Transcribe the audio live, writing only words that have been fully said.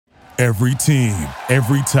Every team,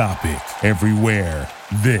 every topic, everywhere.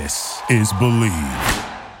 This is Believe.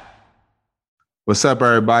 What's up,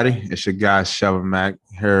 everybody? It's your guy, Shelvin Mack,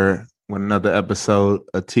 here with another episode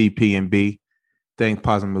of TP&B, Think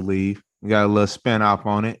Positive Believe. We got a little spin-off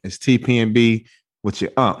on it. It's TP&B with your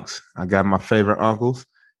unks. I got my favorite uncles,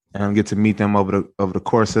 and I get to meet them over the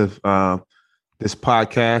course of this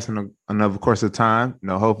podcast and over the course of time.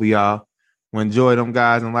 Hopefully y'all will enjoy them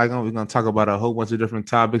guys and like them. We're going to talk about a whole bunch of different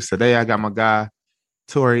topics. Today, I got my guy,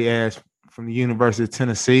 Tori Ash from the University of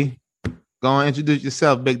Tennessee. Go and introduce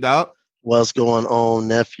yourself, big dog. What's going on,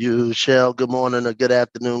 nephew? Shell, good morning or good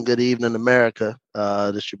afternoon, good evening, America.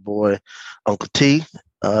 This your boy, Uncle T,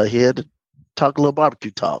 here to talk a little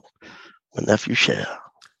barbecue talk with nephew Shell.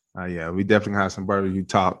 Yeah, we definitely have some barbecue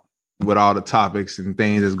talk with all the topics and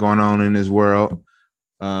things that's going on in this world.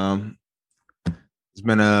 It's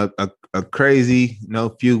been a crazy,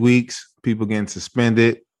 few weeks. People getting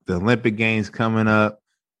suspended. The Olympic Games coming up.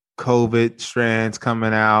 COVID strands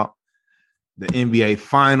coming out. The NBA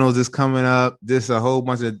Finals is coming up. Just a whole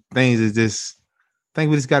bunch of things is just, I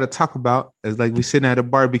think we just got to talk about. It's like we sitting at a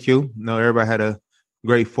barbecue. Everybody had a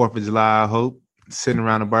great 4th of July, I hope. Sitting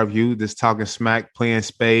around the barbecue, just talking smack, playing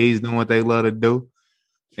spades, doing what they love to do.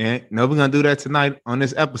 And we're going to do that tonight on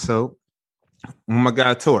this episode with my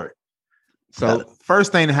guy, Tori. So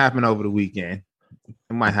first thing that happened over the weekend,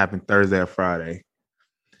 it might happen Thursday or Friday,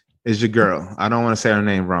 is your girl. I don't want to say her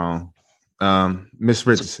name wrong. Miss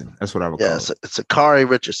Richardson. That's what I would call it. It's Akari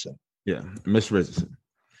Richardson. Yeah, Miss Richardson.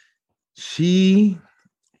 She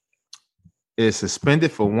is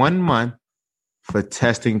suspended for 1 month for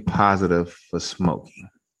testing positive for smoking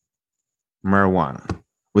marijuana,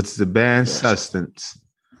 which is a banned substance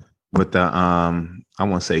with the I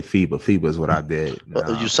won't say FIBA. FIBA is what I did.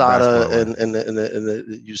 USADA and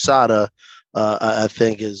the USADA, I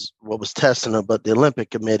think, is what was testing her, but the Olympic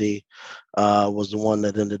Committee was the one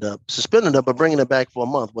that ended up suspending her, but bringing it back for a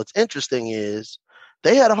month. What's interesting is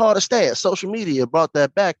they had a harder stance. Social media brought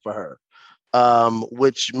that back for her,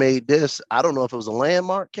 which made this, I don't know if it was a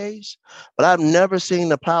landmark case, but I've never seen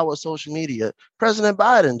the power of social media. President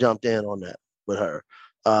Biden jumped in on that with her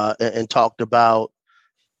and talked about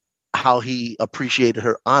how he appreciated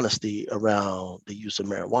her honesty around the use of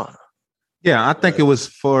marijuana. Yeah, I think it was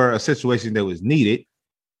for a situation that was needed.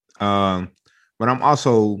 But I'm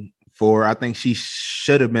also I think she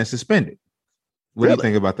should have been suspended. What do you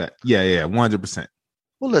think about that? Yeah, 100%.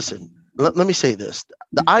 Well, listen, let me say this.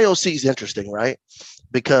 The IOC is interesting, right?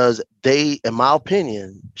 Because they, in my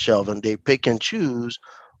opinion, Shelvin, they pick and choose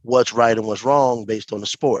what's right and what's wrong based on the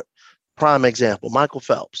sport. Prime example, Michael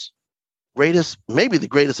Phelps, maybe the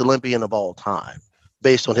greatest Olympian of all time,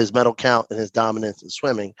 based on his medal count and his dominance in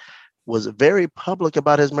swimming, was very public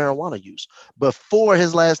about his marijuana use before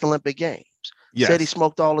his last Olympic Games. Yes. Said he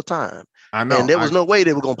smoked all the time. I know. And there was no way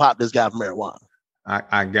they were going to pop this guy for marijuana.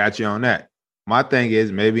 I got you on that. My thing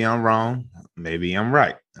is, maybe I'm wrong. Maybe I'm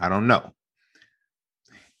right. I don't know.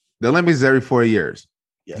 The Olympics is every 4 years.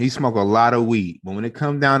 Yes. He smoked a lot of weed. But when it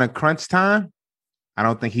comes down to crunch time, I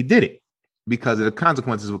don't think he did it because of the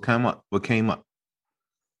consequences what came up.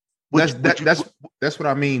 That's what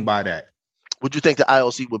I mean by that. Would you think the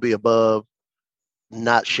IOC would be above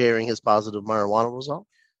not sharing his positive marijuana result?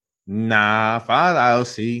 Nah, if I was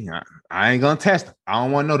IOC, I ain't gonna test it. I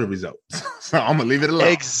don't want to know the results, so I'm gonna leave it alone.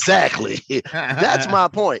 Exactly. That's my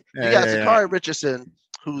point. You got Sakari Richardson,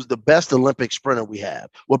 who's the best Olympic sprinter we have,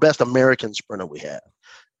 or best American sprinter we have.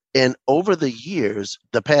 And over the years,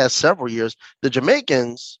 the past several years, the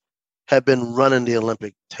Jamaicans have been running the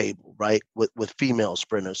Olympic table, right? With female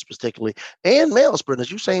sprinters, particularly, and male sprinters.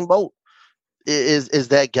 Usain Bolt is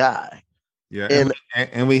that guy. Yeah,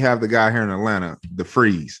 and we have the guy here in Atlanta, the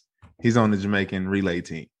Freeze. He's on the Jamaican relay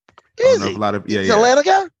team. Is he? He's an Atlanta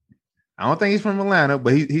guy? I don't think he's from Atlanta,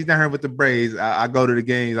 but he's down here with the Braves. I go to the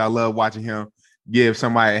games. I love watching him give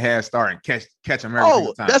somebody a head start and catch him every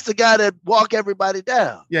single time. That's the guy that walk everybody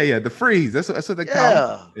down. Yeah, the Freeze. That's what they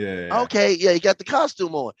call him. Yeah. Okay, he got the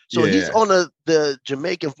costume on. So he's on the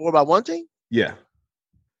Jamaican 4x1 team? Yeah.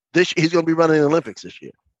 He's going to be running the Olympics this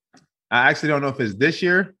year. I actually don't know if it's this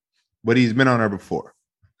year, but he's been on there before.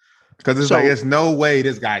 Because it's there's no way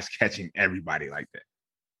this guy's catching everybody like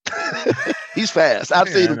that. He's fast. I've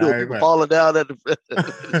seen him do it. People falling down at the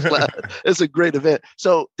It's a great event.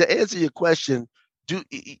 So to answer your question,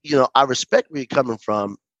 I respect where you're coming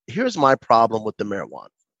from. Here's my problem with the marijuana.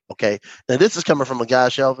 Okay. Now this is coming from a guy,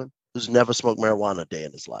 Shelvin, who's never smoked marijuana a day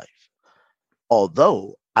in his life.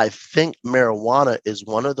 Although I think marijuana is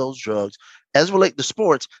one of those drugs, as relate to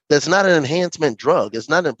sports, that's not an enhancement drug. It's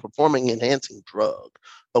not a performing enhancing drug.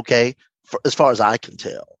 Okay. As far as I can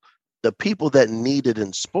tell. the people that need it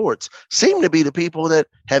in sports seem to be the people that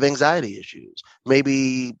have anxiety issues,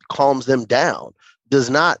 maybe calms them down, does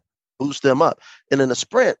not boost them up. And in a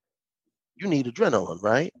sprint, you need adrenaline,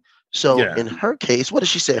 right? So in her case, what did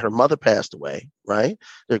she say? Her mother passed away, right?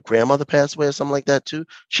 Her grandmother passed away or something like that too.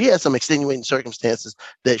 She had some extenuating circumstances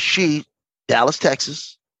that Dallas,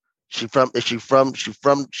 Texas. She from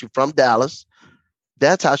Dallas.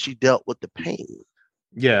 That's how she dealt with the pain.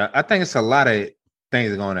 Yeah, I think it's a lot of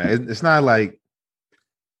things going on. It's not like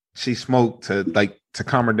she smoked to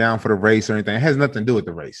calm her down for the race or anything. It has nothing to do with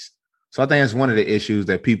the race. So I think it's one of the issues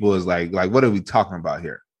that people is like, what are we talking about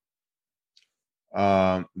here?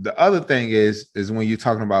 The other thing is when you're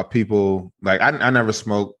talking about people, like I never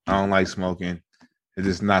smoke. I don't like smoking. It's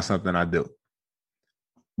just not something I do.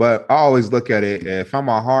 But I always look at it. If I'm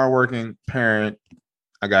a hardworking parent,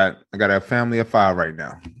 I got a family of 5 right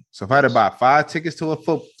now. So if I had to buy 5 tickets to an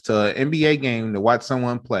NBA game to watch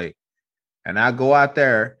someone play, and I go out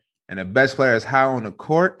there and the best player is high on the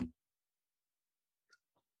court,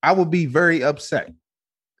 I would be very upset.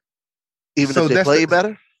 Even if they play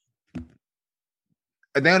better?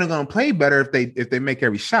 They're only going to play better if they make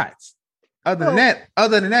every shot. Other than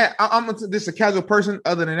that, I'm just a casual person.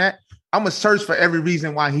 Other than that, I'm gonna search for every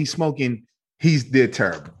reason why he's smoking. He's did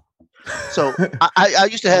terrible. So I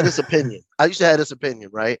used to have this opinion.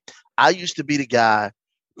 Right? I used to be the guy,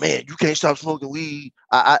 man, you can't stop smoking weed.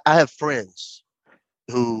 I have friends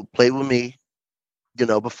who played with me,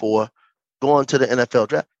 before going to the NFL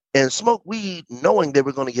draft and smoke weed knowing they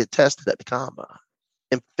were going to get tested at the combine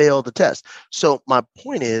and fail the test. So my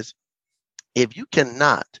point is, if you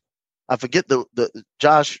cannot, I forget the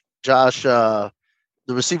Josh, the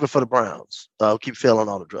receiver for the Browns, keep failing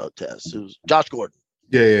all the drug tests. It was Josh Gordon.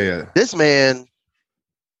 Yeah. This man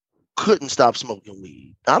couldn't stop smoking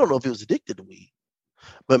weed. I don't know if he was addicted to weed,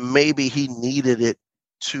 but maybe he needed it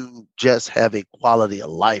to just have a quality of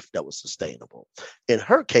life that was sustainable. In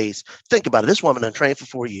her case, think about it. This woman had trained for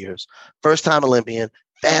 4 years, first-time Olympian,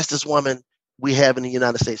 fastest woman we have in the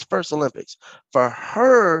United States, first Olympics. For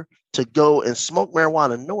her to go and smoke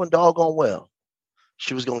marijuana, knowing doggone well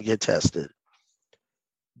she was going to get tested,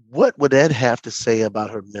 what would that have to say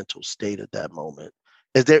about her mental state at that moment?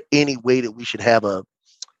 Is there any way that we should have a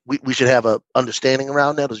understanding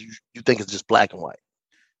around that, or you think it's just black and white?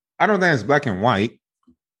 I don't think it's black and white.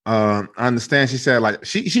 I understand. She said, like,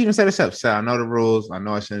 she even said herself, said, I know the rules. I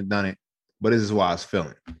know I shouldn't have done it, but this is why I was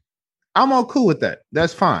feeling. I'm all cool with that.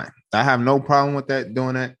 That's fine. I have no problem with that,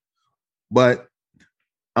 doing that. But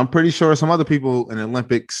I'm pretty sure some other people in the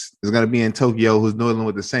Olympics is going to be in Tokyo who's dealing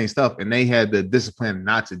with the same stuff, and they had the discipline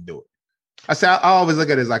not to do it. I always look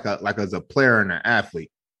at it as a player and an athlete.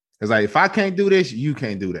 It's like, if I can't do this, you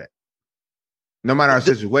can't do that, no matter our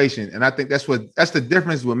situation. And I think that's the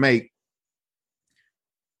difference would make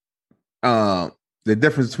the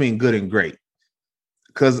difference between good and great.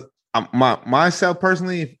 Because myself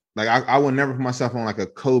personally, like I would never put myself on like a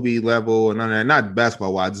Kobe level or none of that, not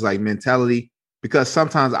basketball wise, just like mentality, because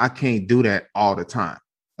sometimes I can't do that all the time.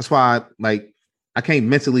 That's why I can't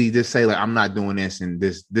mentally just say like, I'm not doing this and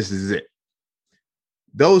this is it.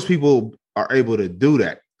 Those people are able to do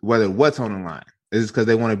that, whether what's on the line is because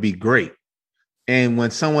they want to be great. And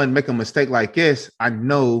when someone make a mistake like this, I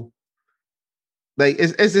know like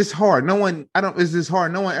it's this hard. It's this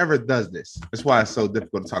hard. No one ever does this. That's why it's so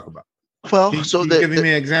difficult to talk about. Well, Can you give me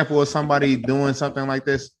an example of somebody doing something like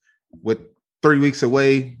this with 3 weeks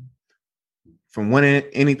away from winning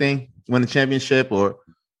a championship or?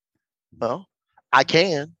 Well, I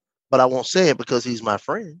can, but I won't say it because he's my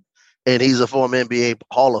friend and he's a former NBA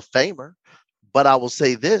Hall of Famer. But I will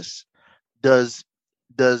say this: does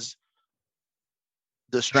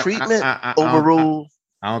treatment overrule?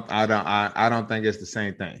 I don't think it's the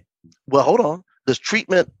same thing. Well, hold on. Does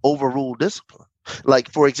treatment overrule discipline?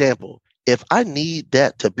 Like, for example, if I need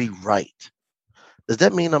that to be right, does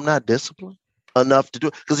that mean I'm not disciplined enough to do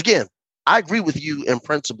it? Because again, I agree with you in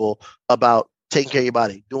principle about taking care of your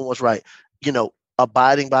body, doing what's right,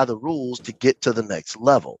 abiding by the rules to get to the next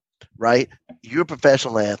level, right? You're a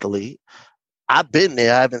professional athlete. I've been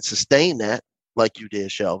there. I haven't sustained that like you did,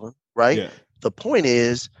 Shelvin, right? Yeah. The point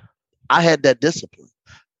is, I had that discipline.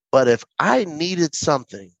 But if I needed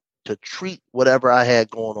something to treat whatever I had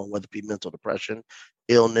going on, whether it be mental depression,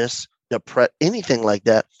 illness, anything like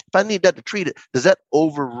that, if I need that to treat it, does that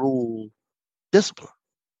overrule discipline?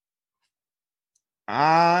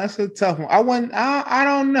 That's a tough one. I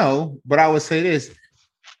don't know, but I would say this.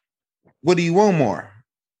 What do you want more?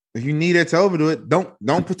 If you need it to overdo it, don't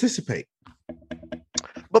participate.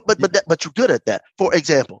 But you're good at that. For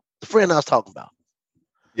example, the friend I was talking about.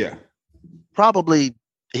 Yeah. Probably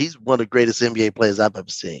he's one of the greatest NBA players I've ever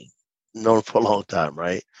seen. known for a long time,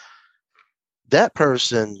 right? That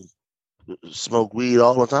person smoked weed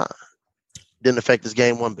all the time. Didn't affect his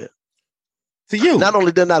game one bit. To you, not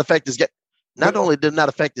only did not affect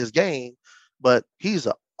his game, but he's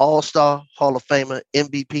an all-star, Hall of Famer,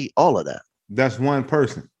 MVP, all of that. That's one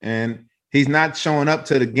person, and he's not showing up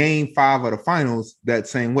to the game 5 of the finals that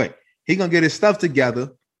same way. He's gonna get his stuff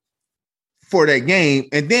together for that game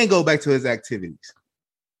and then go back to his activities.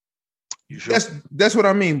 You sure? That's what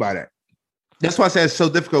I mean by that. That's why I said it's so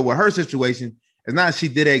difficult with her situation. It's not she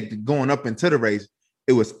did it going up into the race.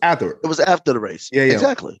 It was after. It was after the race. Yeah,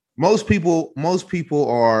 exactly. Most people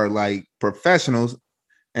are like professionals,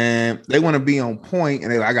 and they want to be on point,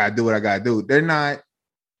 and they're like, I gotta do what I gotta do. They're not.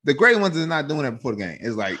 The great ones is not doing it before the game.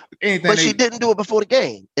 It's like anything. But she didn't do it before the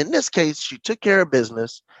game. In this case, she took care of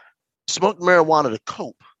business, smoked marijuana to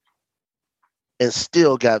cope, and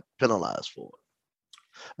still got penalized for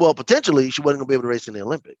it. Well, potentially she wasn't gonna be able to race in the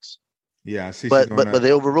Olympics. Yeah, I see. But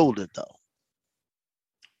they overruled it though.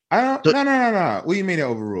 No. What do you mean they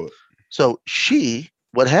overruled? So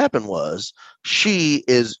what happened was she's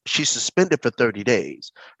suspended for 30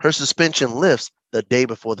 days. Her suspension lifts the day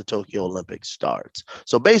before the Tokyo Olympics starts.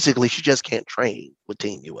 So basically, she just can't train with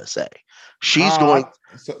Team USA. She's going.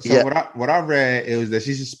 What I read is that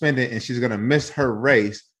she's suspended and she's going to miss her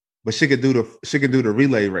race, but she could do the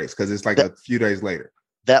relay race because it's like a few days later.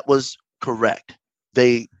 That was correct.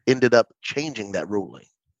 They ended up changing that ruling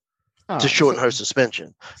to shorten her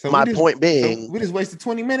suspension. So my point being, we just wasted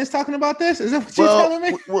 20 minutes talking about this. Is that what you're telling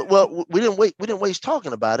me? Well, we didn't waste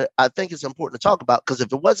talking about it. I think it's important to talk about because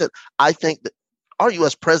if it wasn't, I think that our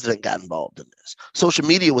U.S. president got involved in this. Social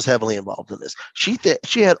media was heavily involved in this. She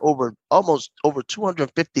had almost over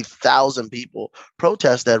 250,000 people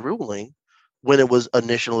protest that ruling when it was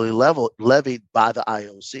initially levied by the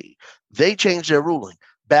IOC. They changed their ruling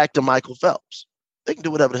back to Michael Phelps. They can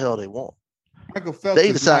do whatever the hell they want. Michael Phelps.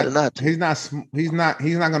 They decided not to. He's not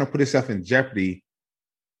going to put himself in jeopardy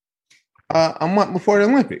a month before the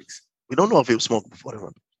Olympics. We don't know if he was smoking before the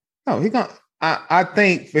Olympics. No, he gonna. I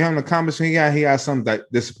think for him to accomplish what he got some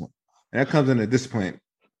discipline, and that comes in the discipline.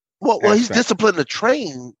 Well, he's disciplined to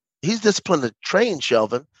train. He's disciplined to train,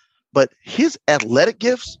 Shelvin, but his athletic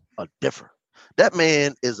gifts are different. That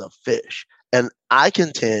man is a fish, and I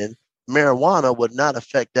contend marijuana would not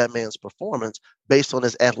affect that man's performance based on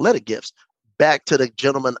his athletic gifts. Back to the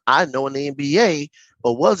gentleman I know in the NBA,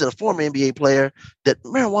 or was a former NBA player, that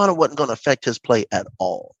marijuana wasn't going to affect his play at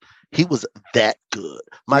all. He was that good.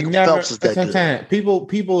 Michael Phelps is that good.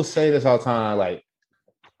 People say this all the time, like,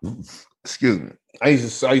 excuse me. I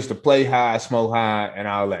used to play high, smoke high, and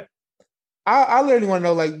all that. I literally want to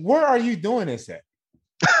know, like, where are you doing this at?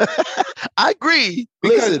 I agree.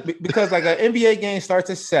 Because like an NBA game starts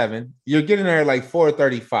at 7, you're getting there at like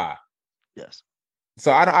 4:35. Yes.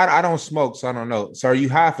 So I don't smoke, so I don't know. So are you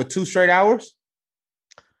high for 2 straight hours?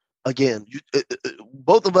 Again,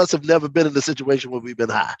 both of us have never been in a situation where we've been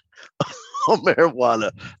high on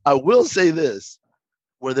marijuana. I will say this: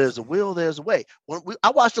 where there's a will, there's a way.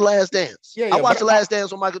 I watched The Last Dance. I watched The Last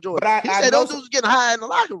Dance with Michael Jordan. He said those dudes getting high in the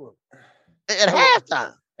locker room at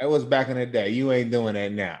halftime. That was back in the day. You ain't doing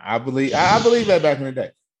that now. I believe that back in the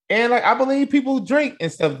day. And like I believe people drink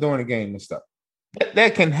and stuff during the game and stuff.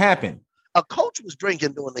 That can happen. A coach was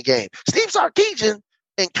drinking during the game. Steve Sarkisian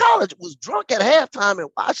in college was drunk at halftime in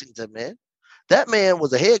Washington, man. That man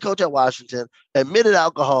was a head coach at Washington, admitted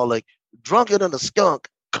alcoholic, drunker than a skunk,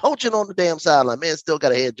 coaching on the damn sideline. Man, still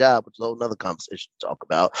got a head job, which is a whole nother conversation to talk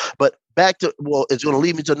about. But back to, it's going to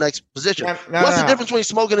lead me to the next position. What's the difference between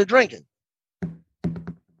smoking and drinking?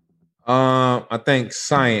 I think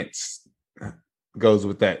science goes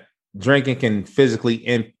with that. Drinking can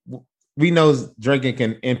physically, we know drinking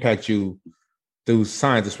can impact you through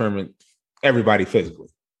science experiment, everybody physically.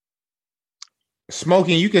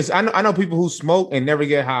 Smoking, you can. I know people who smoke and never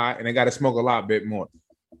get high, and they got to smoke a lot bit more.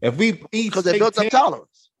 If we eat, because they built up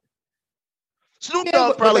tolerance. Snoop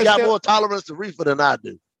Dogg probably got more tolerance to reefer than I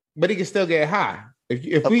do, but he can still get high.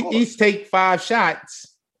 If we each take 5 shots.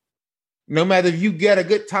 No matter if you get a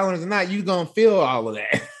good tolerance or not, you're gonna feel all of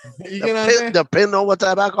that. You know what I'm saying? Depending on what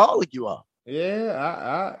type of alcoholic you are.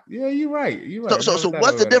 Yeah, you're right. You're right. So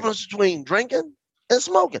what's the difference between drinking and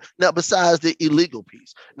smoking? Now, besides the illegal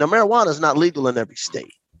piece. Now, marijuana is not legal in every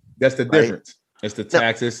state. That's the difference. It's the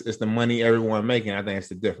taxes, it's the money everyone making. I think it's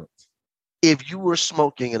the difference. If you were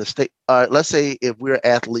smoking in a state, let's say if we're an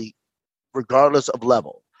athlete, regardless of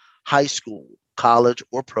level, high school, college,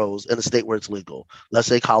 or pros in a state where it's legal, let's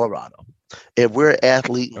say Colorado. If we're an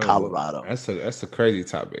athlete in Colorado, that's a crazy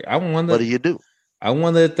topic. I wonder, what do you do? I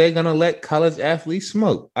wonder if they're gonna let college athletes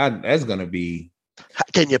smoke. That's gonna be.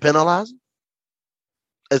 Can you penalize them?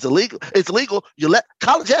 It's illegal. It's legal. You let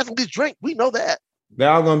college athletes drink. We know that. They're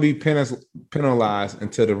all going to be penalized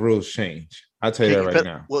until the rules change. I'll tell you that right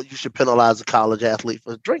now. Well, you should penalize a college athlete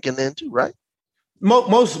for drinking then too, right?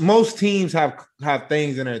 Most teams have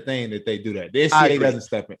things in their thing that they do that. The NCAA doesn't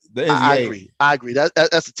step in. The NCAA, I agree.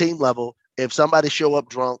 That's a team level. If somebody show up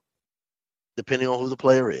drunk, depending on who the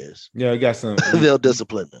player is, you got some. They'll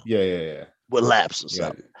discipline them. Yeah. With laps or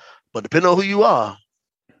something. But depending on who you are,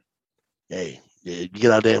 hey, you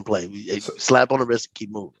get out there and play. Slap on the wrist and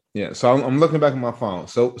keep moving. Yeah. So I'm looking back at my phone.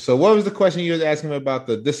 So what was the question you were asking me about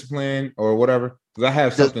the discipline or whatever? Because I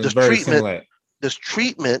have something very similar. This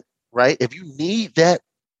treatment, right? If you need that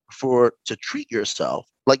to treat yourself,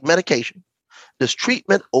 like medication, does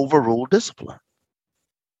treatment overrule discipline?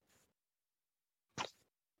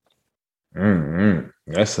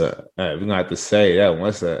 That's we're gonna have to say that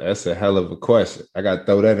one. That's a hell of a question. I gotta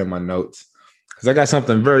throw that in my notes because I got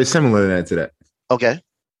something very similar to that. Okay.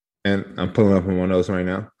 And I'm pulling up in my notes right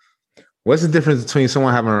now. What's the difference between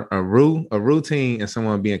someone having a routine and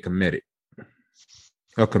someone being committed?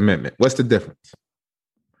 A commitment. What's the difference?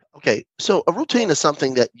 Okay, so a routine is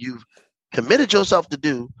something that you've committed yourself to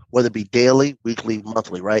do, whether it be daily, weekly,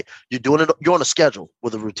 monthly, right? You're on a schedule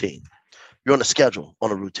with a routine. You're on a schedule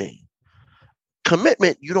on a routine.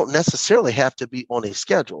 Commitment, you don't necessarily have to be on a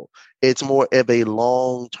schedule. It's more of a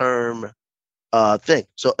long-term thing.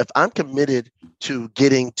 So if I'm committed to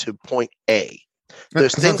getting to point A,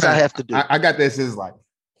 there's things I have to do. I got this is like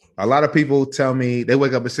a lot of people tell me they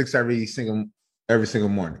wake up at 6 every single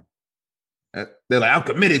morning. They're like, I'm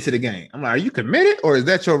committed to the game. I'm like, are you committed or is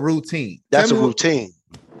that your routine? That's a routine.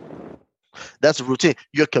 That's a routine.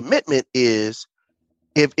 Your commitment is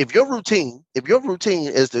if your routine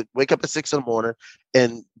is to wake up at 6 in the morning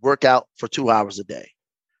and work out for 2 hours a day,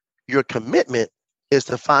 your commitment is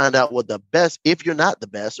to find out what the best, if you're not the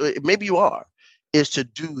best, or maybe you are, is to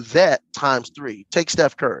do that times 3. Take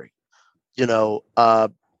Steph Curry.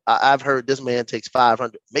 I've heard this man makes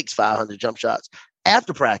 500 jump shots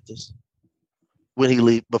after practice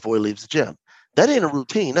before he leaves the gym. That ain't a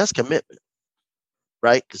routine. That's commitment,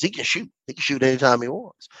 right? Because he can shoot. He can shoot anytime he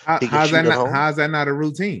wants. How's that not a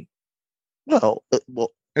routine? Well,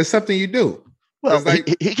 it's something you do. Well,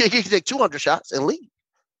 he can take 200 shots and leave.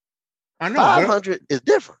 I know. 500 is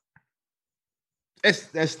different.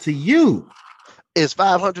 That's to you. Is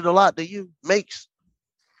 500 a lot to you?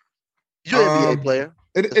 You're an NBA player.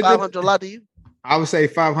 Is 500 a lot to you? I would say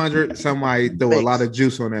 500. Somebody threw a lot of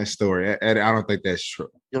juice on that story, and I don't think that's true.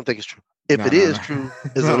 You don't think it's true? If it is true,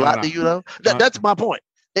 is it a lot to you though? That's my point.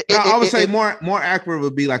 I would say more accurate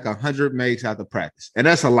would be like 100 makes after practice, and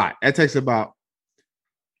that's a lot. That takes about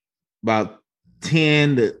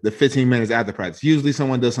 10 to 15 minutes after practice. Usually,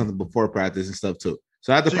 someone does something before practice and stuff too.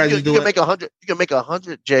 So after practice, you can make 100. You can make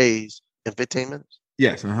 100 J's in 15 minutes.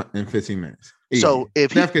 Yes, in 15 minutes. Easy. So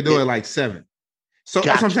if Steph could do it like 7. So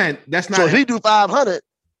that's what I'm saying. That's not. So if he do 500,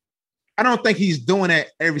 I don't think he's doing that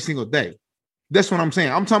every single day. That's what I'm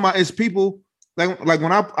saying. I'm talking about it's people like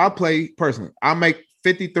when I play personally, I make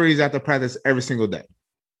 53s after practice every single day.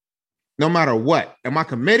 No matter what. Am I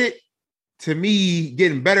committed to me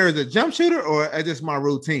getting better as a jump shooter or is this my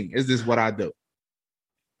routine? Is this what I do?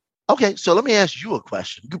 Okay, so let me ask you a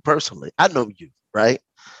question. You personally, I know you, right?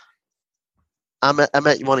 I'm at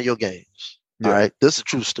one of your games. Yeah. All right. This is a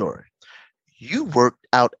true story. You worked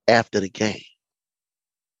out after the game.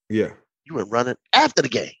 Yeah. You were running after the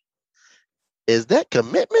game. Is that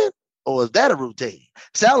commitment or is that a routine?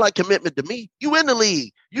 Sound like commitment to me. You in the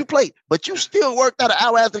league. You play, but you still worked out an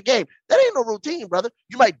hour after the game. That ain't no routine, brother.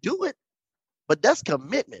 You might do it, but that's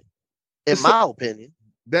commitment, in my opinion.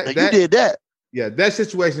 You did that. Yeah, that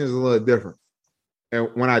situation is a little different. And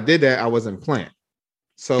when I did that, I wasn't playing.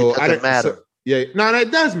 So it doesn't matter. No,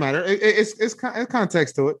 it does matter. It's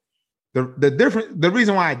context to it. The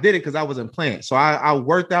reason why I did it because I wasn't playing. So I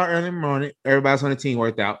worked out early in the morning. Everybody's on the team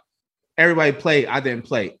worked out. Everybody played. I didn't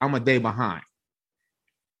play. I'm a day behind.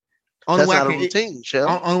 That's not a routine,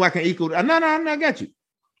 Shell. Only way I can equal. No, I got you.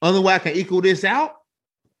 Only way I can equal this out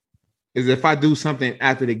is if I do something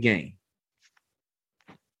after the game.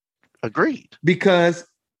 Agreed. Because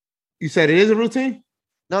you said it is a routine?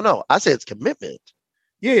 No. I said it's commitment.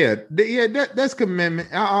 Yeah. That's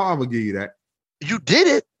commitment. I will give you that. You did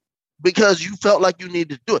it because you felt like you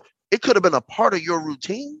needed to do it. It could have been a part of your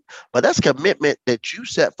routine, but that's commitment that you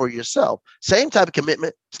set for yourself. Same type of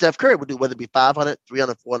commitment Steph Curry would do, whether it be 500,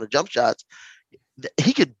 300, 400 jump shots.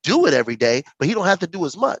 He could do it every day, but he don't have to do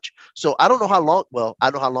as much. So I don't know how long. Well,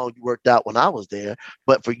 I know how long you worked out when I was there,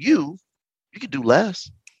 but for you, you could do less.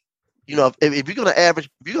 You know, if you're gonna average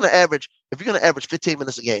 15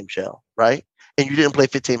 minutes a game, Shell, right? And you didn't play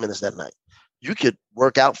 15 minutes that night, You could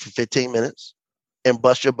work out for 15 minutes and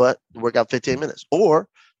bust your butt to work out 15 minutes. Or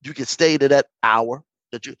you could stay to that hour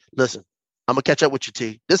that you listen. I'm gonna catch up with you,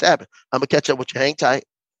 T. This happened. I'm gonna catch up with you. Hang tight.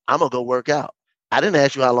 I'm gonna go work out. I didn't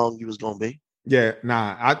ask you how long you was gonna be. Yeah,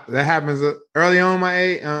 that happens early on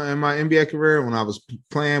in my NBA career when I was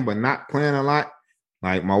playing, but not playing a lot.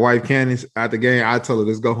 Like my wife Candace at the game, I told her,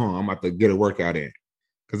 let's go home. I'm about to get a workout in.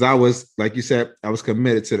 Because I was, like you said, I was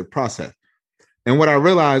committed to the process. And what I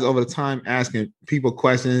realized over the time asking people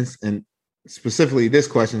questions, and specifically this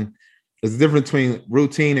question, is the difference between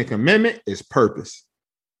routine and commitment is purpose.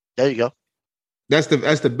 There you go. That's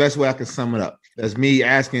the best way I can sum it up. That's me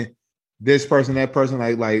asking this person, that person,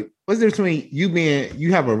 like what's the difference between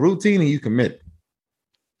you have a routine and you commit?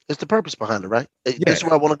 It's the purpose behind it, right? Yeah. This is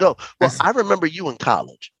where I want to go. Well, I remember you in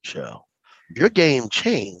college, Cheryl. Your game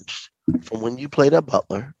changed from when you played at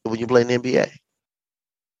Butler to when you played in the NBA.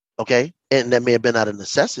 Okay? And that may have been out of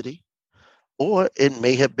necessity, or it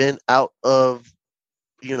may have been out of,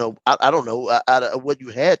 I don't know, out of what you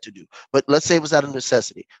had to do. But let's say it was out of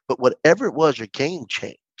necessity. But whatever it was, your game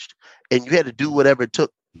changed. And you had to do whatever it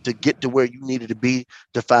took to get to where you needed to be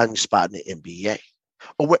to find your spot in the NBA.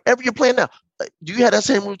 Or wherever you're playing now. Do you have that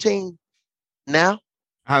same routine now?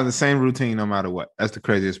 I have the same routine no matter what. That's the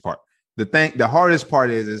craziest part. The hardest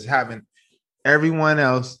part is having everyone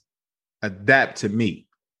else adapt to me.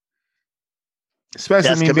 Especially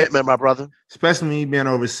that's commitment, my brother. Especially me being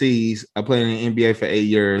overseas. I played in the NBA for 8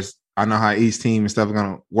 years. I know how each team and stuff are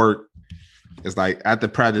gonna work. It's like at the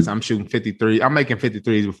practice, I'm shooting 53. I'm making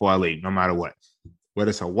 53s before I leave, no matter what. Whether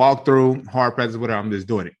it's a walkthrough, hard practice, whatever, I'm just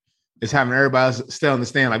doing it. It's having everybody else still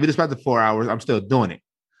understand. Like we just spent the 4 hours, I'm still doing it.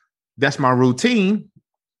 That's my routine.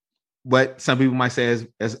 But some people might say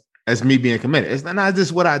as me being committed. It's not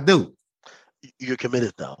just what I do. You're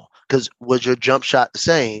committed though, because was your jump shot the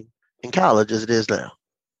same in college as it is now?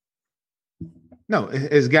 No,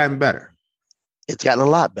 it's gotten better. It's gotten a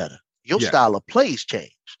lot better. Your style of play's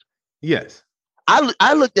changed. Yes.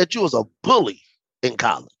 I looked at you as a bully in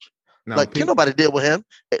college. No, can't nobody deal with him.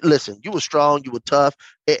 Listen, you were strong, you were tough.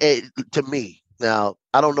 To me, now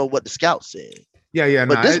I don't know what the scout said. Yeah.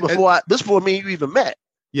 But this before me and you even met.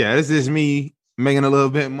 Yeah, this is me making a little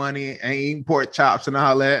bit of money and eating pork chops and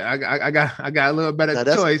all that. I got a little better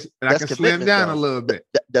choice, and I can slim down a little bit.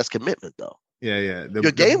 That's commitment, though. Yeah.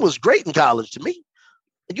 Your game was great in college to me.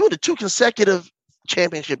 You had the 2 consecutive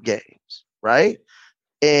championship games, right?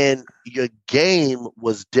 And your game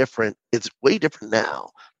was different. It's way different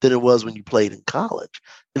now than it was when you played in college.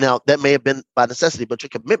 Now, that may have been by necessity, but your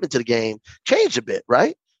commitment to the game changed a bit,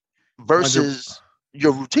 right? Versus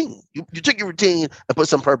your routine. You took your routine and put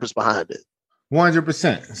some purpose behind it.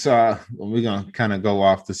 100%. So we're gonna kind of go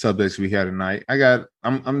off the subjects we had tonight.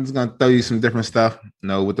 I'm just gonna throw you some different stuff.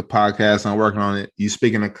 With the podcast, I'm working on it. You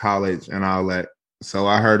speaking of college and all that. So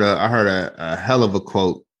I heard a hell of a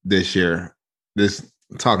quote this year. This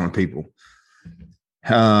talking to people.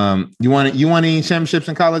 You want any championships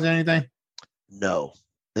in college or anything? No.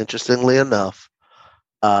 Interestingly enough,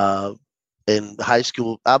 in high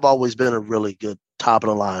school, I've always been a really good top of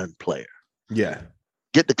the line player. Yeah.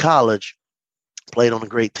 Get to college, played on a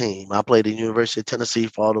great team. I played at the University of Tennessee.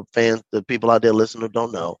 For all the fans, the people out there listening who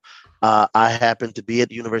don't know, I happened to be at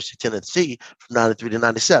the University of Tennessee from 93 to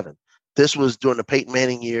 97. This was during the Peyton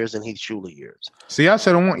Manning years and Heath Shuler years. So y'all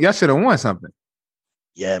should have won something.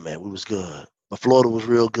 Yeah, man, we was good. But Florida was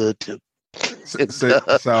real good too.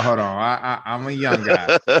 So hold on. I'm a young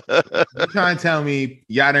guy. You trying to tell me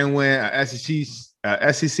y'all didn't win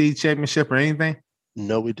a SEC championship or anything?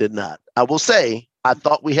 No, we did not. I will say I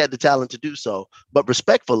thought we had the talent to do so, but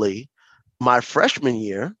respectfully, my freshman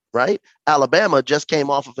year, right? Alabama just came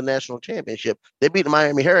off of a national championship. They beat the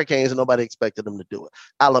Miami Hurricanes and nobody expected them to do it.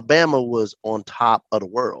 Alabama was on top of the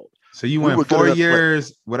world. So you went 4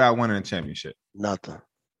 years without winning a championship? Nothing.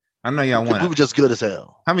 I know y'all won. We were just good as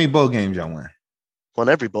hell. How many bowl games y'all won? Won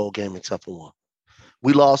every bowl game except for one.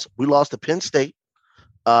 We lost to Penn State.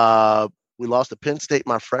 We lost to Penn State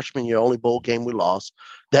my freshman year, only bowl game we lost.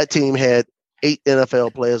 That team had 8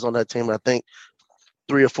 NFL players on that team. I think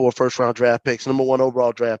 3 or 4 first-round draft picks, number 1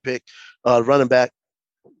 overall draft pick. Running back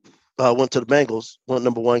went to the Bengals, went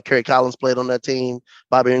number 1. Kerry Collins played on that team.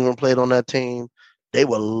 Bobby Ingram played on that team. They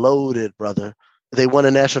were loaded, brother. They won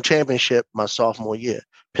a national championship my sophomore year.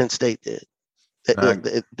 Penn State did.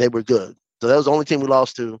 They were good. So that was the only team we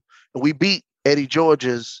lost to. And we beat Eddie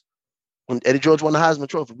George's. When Eddie George won the Heisman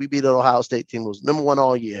Trophy, we beat the Ohio State team. It was number 1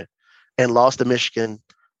 all year and lost to Michigan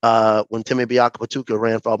when Timmy Biakapatuka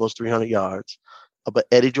ran for almost 300 yards. But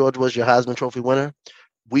Eddie George was your Heisman Trophy winner.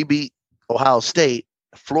 We beat Ohio State.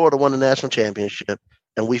 Florida won the national championship,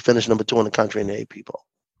 and we finished number 2 in the country in the AP poll.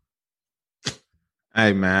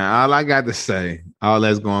 Hey man, all I got to say, all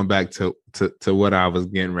that's going back to what I was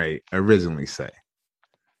getting ready originally say.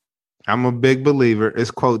 I'm a big believer. This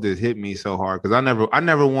quote that hit me so hard because I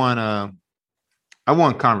never won I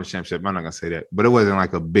won conference championship. I'm not gonna say that, but it wasn't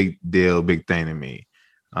like a big deal, big thing to me.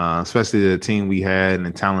 Especially the team we had and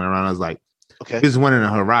the talent around us. Like, Okay. we was winning the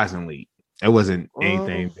Horizon League. It wasn't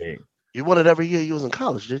anything big. You won it every year you was in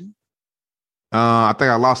college, didn't you? I think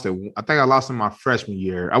I lost it. I think I lost in my freshman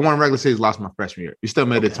year. I won regular season, lost my freshman year. We still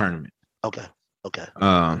made the tournament. Okay.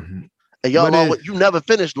 And y'all you never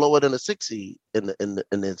finished lower than a 6 seed in the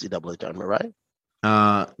NCAA tournament, right?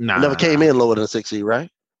 Nah. Never came in lower than a 6 seed, right?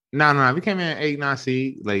 No. We came in 8, 9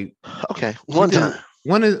 seed. Like, okay, one time.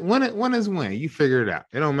 When is when? You figure it out.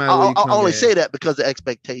 It don't matter. I only say that because the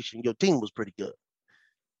expectation. Your team was pretty good.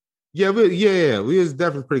 Yeah, we was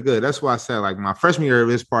definitely pretty good. That's why I said, like, my freshman year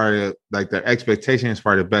is part of, like, the expectation is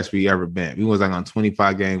part of the best we ever been. We was like on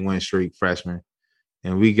 25 game win streak freshman,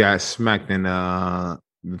 and we got smacked in the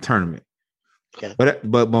tournament. Okay.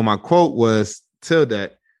 But my quote was till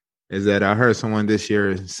that is that I heard someone this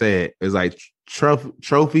year say it. It's like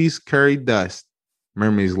trophies carry dust,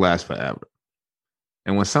 memories last forever.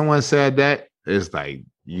 And when someone said that, it's like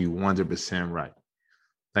you 100% right.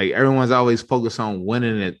 Like, everyone's always focused on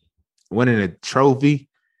winning a trophy.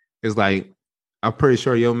 It's like, I'm pretty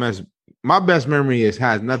sure my best memory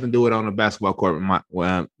has nothing to do with on the basketball court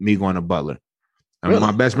with me going to Butler. Really?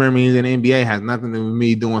 My best memories in the NBA has nothing to do with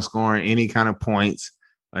me scoring any kind of points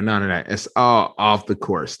or none of that. It's all off the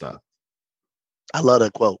court stuff. I love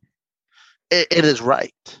that quote. It is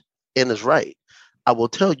right. It is right. I will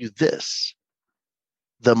tell you this.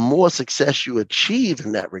 The more success you achieve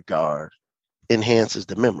in that regard enhances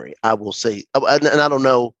the memory. I will say, and I don't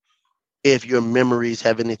know if your memories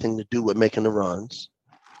have anything to do with making the runs,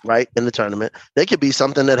 right, in the tournament. They could be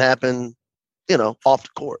something that happened, off the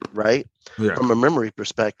court, right? Yeah. From a memory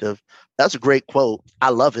perspective. That's a great quote. I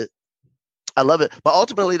love it. But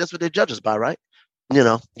ultimately, that's what they judge us by, right?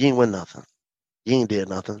 You ain't win nothing. You ain't did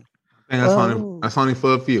nothing. And that's only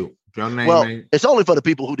for a few. Your name it's only for the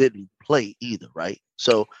people who didn't play either, right?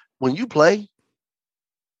 So when you play,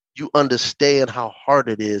 you understand how hard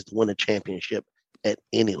it is to win a championship at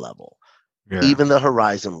any level. Yeah. Even the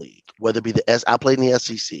Horizon League, whether it be I played in the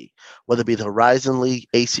SEC, whether it be the Horizon League,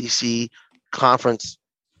 ACC, conference,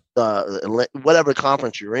 whatever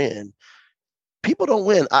conference you're in, people don't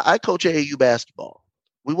win. I coach AAU basketball.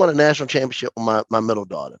 We won a national championship with my middle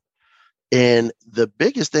daughter. And the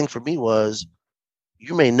biggest thing for me was,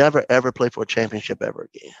 you may never, ever play for a championship ever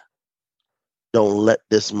again. Don't let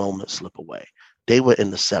this moment slip away. They were in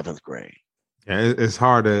the 7th grade. Yeah, it's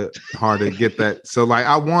hard to get that. So, like,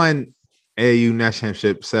 I won AAU national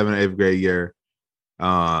championship 7th, 8th grade year.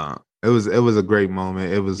 It was a great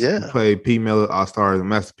moment. It was we played P. Miller, All Stars, and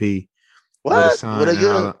Master P. What? Were they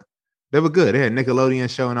good? They were good. They had Nickelodeon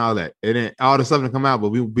show and all that. It didn't all the stuff to come out, but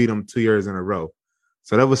we beat them 2 years in a row.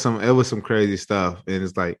 So it was some crazy stuff. And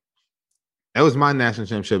it's like, that was my national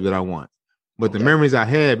championship that I won. But the memories I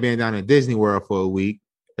had being down in Disney World for a week,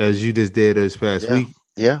 as you just did this past week,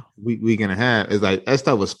 week and a half, is like, that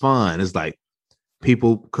stuff was fun. It's like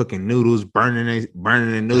people cooking noodles, burning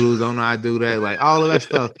the noodles. Don't know how to do that. Like, all of that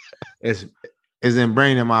stuff is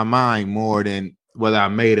ingrained in my mind more than whether I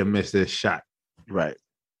made or missed this shot. Right.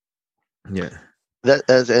 Yeah.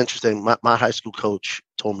 That's interesting. My high school coach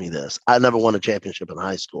told me this. I never won a championship in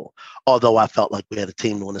high school, although I felt like we had a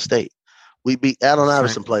team to win the state. We beat Allen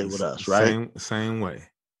Iverson played with us, right? Same way.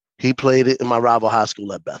 He played it in my rival high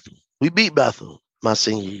school at Bethel. We beat Bethel my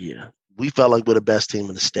senior year. We felt like we're the best team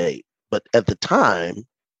in the state. But at the time,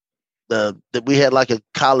 that we had like a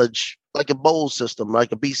college, like a bowl system,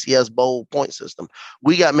 like a BCS bowl point system.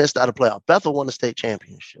 We got missed out of playoff. Bethel won the state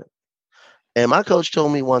championship. And my coach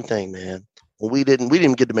told me one thing, man. We didn't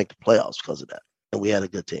get to make the playoffs because of that. And we had a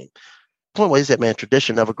good team. Point was, he said, man,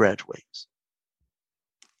 tradition never graduates.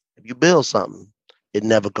 If you build something, it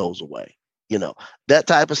never goes away. That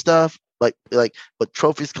type of stuff, like, but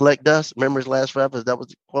trophies collect dust, memories last forever. That was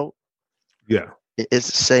the quote. Yeah.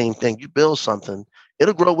 It's the same thing. You build something,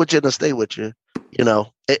 it'll grow with you and it'll stay with you,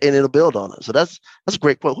 and it'll build on it. So that's a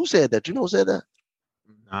great quote. Who said that? You know who said that?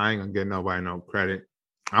 I ain't gonna get nobody no credit.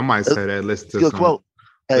 I might say that. Listen to good quote.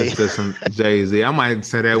 Listen to some Jay-Z. I might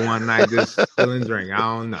say that one night just still and drink. I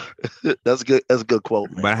don't know. That's good. That's a good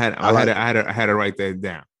quote, man. But I had to write that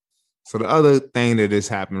down. So the other thing that has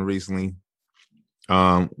happened recently,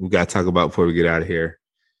 we got to talk about before we get out of here,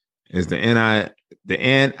 is the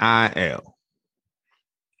NIL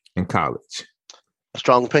in college. A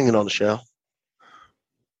strong opinion on the show.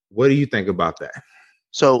 What do you think about that?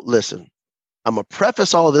 So listen, I'm going to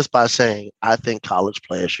preface all of this by saying I think college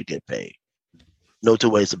players should get paid. No two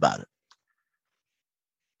ways about it.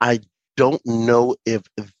 I don't know if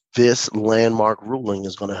this landmark ruling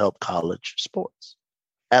is going to help college sports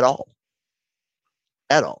at all.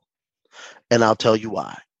 At all. And I'll tell you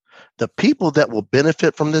why. The people that will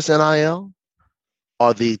benefit from this NIL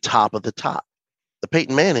are the top of the top. The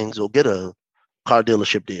Peyton Mannings will get a car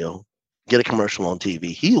dealership deal, get a commercial on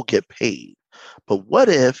TV. He'll get paid. But what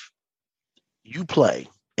if you play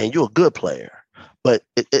and you're a good player, but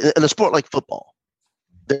in a sport like football,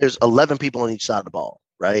 there's 11 people on each side of the ball,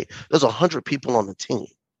 right? There's 100 people on the team.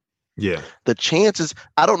 Yeah. The chances,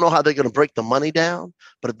 I don't know how they're going to break the money down,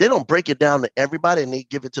 but if they don't break it down to everybody and they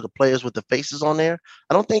give it to the players with the faces on there,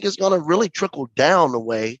 I don't think it's going to really trickle down the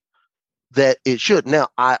way that it should. Now,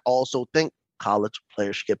 I also think college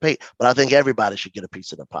players should get paid, but I think everybody should get a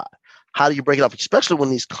piece of the pie. How do you break it up? Especially when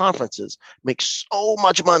these conferences make so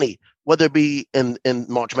much money, whether it be in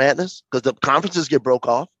March Madness, because the conferences get broke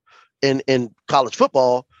off. In college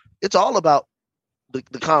football, it's all about the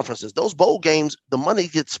conferences. Those bowl games, the money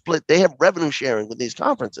gets split. They have revenue sharing with these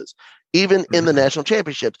conferences, even in the national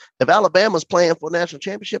championships. If Alabama's playing for a national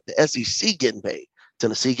championship, the SEC getting paid,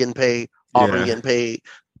 Tennessee getting paid, Auburn getting paid.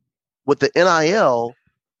 With the NIL,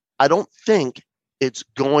 I don't think it's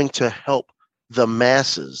going to help the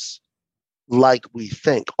masses like we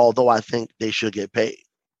think, although I think they should get paid.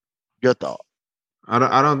 Your thought?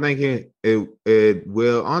 I don't think it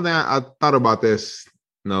will. Only thing I thought about this,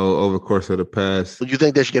 over the course of the past. Do you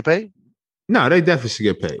think they should get paid? No, they definitely should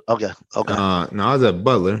get paid. Okay. I was at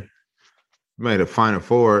Butler, made a Final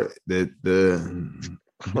Four. The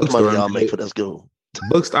what money y'all make for that school?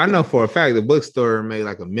 I know for a fact the bookstore made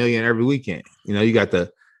like $1 million every weekend. You got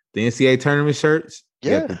the NCAA tournament shirts.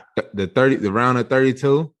 Yeah. The round of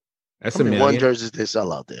 32. That's $1 million. One jerseys they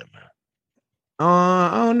sell out there, man.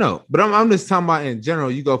 I don't know, but I'm just talking about in general.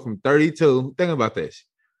 You go from 32. Think about this.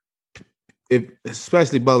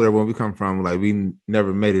 Especially Butler, when we come from, like we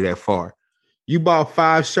never made it that far. You bought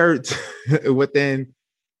 5 shirts within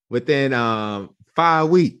 5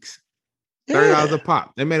 weeks. $30 a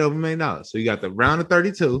pop. They made over $1 million. So you got the round of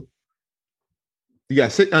 32. You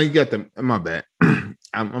got my bad. I'm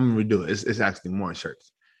gonna redo it. It's actually more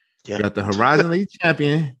shirts. Yeah. You got the Horizon League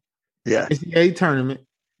champion. Yeah. NCAA tournament.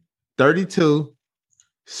 32,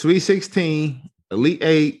 Sweet 16, Elite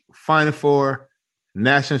 8, Final Four,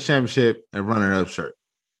 National Championship, and runner-up shirt.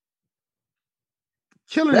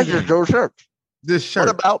 Killing. That's just those shirts. This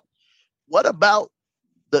shirt. What about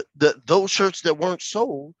those shirts that weren't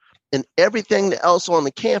sold and everything else on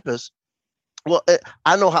the campus? Well,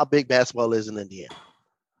 I know how big basketball is in Indiana.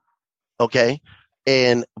 Okay,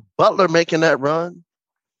 and Butler making that run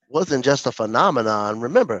wasn't just a phenomenon.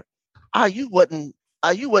 Remember, IU wasn't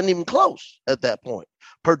even close at that point.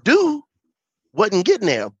 Purdue wasn't getting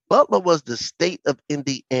there. Butler was the state of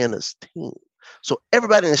Indiana's team. So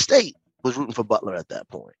everybody in the state was rooting for Butler at that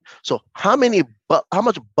point. So how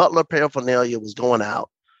much Butler paraphernalia was going out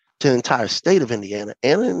to the entire state of Indiana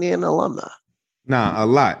and Indiana alumni? Nah, a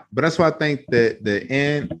lot. But that's why I think that the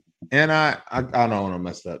I don't want to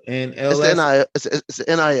mess up. NLS. It's the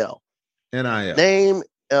NIL. NIL. Name,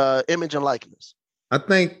 image, and likeness. I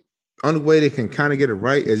think only way they can kind of get it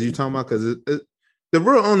right, as you're talking about, because the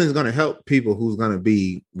real only is going to help people who's going to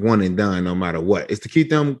be one and done no matter what. It's to keep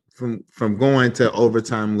them from going to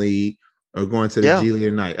overtime league or going to the G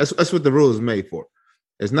League night. That's what the rule is made for.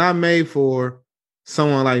 It's not made for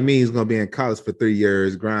someone like me who's going to be in college for 3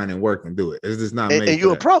 years, grind and work and do it. It's just not made. And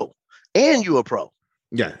you're a pro. And you're a pro.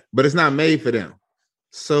 Yeah, but it's not made for them.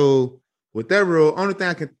 So with that rule, only thing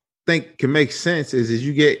I can think can make sense is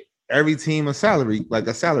you get every team a salary, like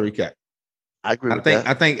a salary cap. I agree with that.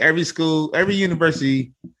 I think every school, every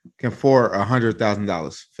university can afford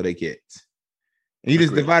 $100,000 for their kids. And you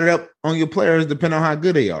just divide it up on your players depending on how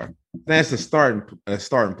good they are. That's a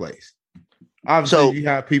starting place. Obviously, you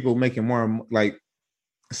have people making more, like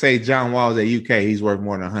say John Wall's at UK, he's worth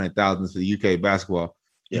more than $100,000 for the UK basketball.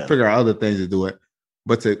 You figure out other things to do it.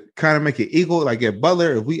 But to kind of make it equal, like at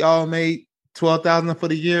Butler, if we all made $12,000 for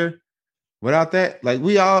the year, without that, like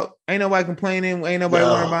we all ain't nobody complaining, ain't nobody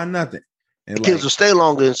worrying about nothing. And the kids will stay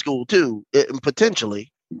longer in school too,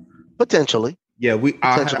 potentially. Yeah,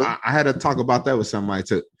 I had to talk about that with somebody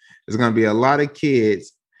too. There's going to be a lot of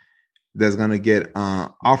kids that's going to get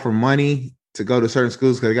offer money to go to certain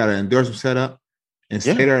schools because they got an endorsement set up and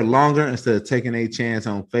stay there longer instead of taking a chance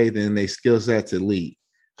on faith and their skill set to lead.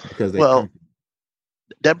 Because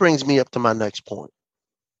that brings me up to my next point.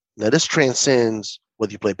 Now, this transcends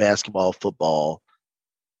whether you play basketball, football,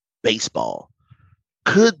 baseball.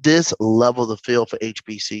 Could this level the field for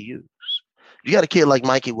HBCUs? You got a kid like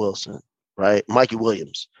Mikey Wilson, right? Mikey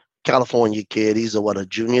Williams. California kid. He's a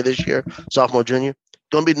junior this year, sophomore, junior.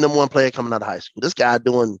 Going to be the number one player coming out of high school. This guy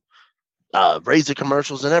doing razor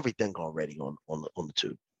commercials and everything already on the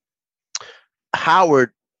tube.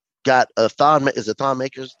 Howard got a Thon. Is it Thon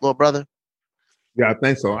Maker's little brother? Yeah, I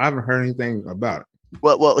think so. I haven't heard anything about it.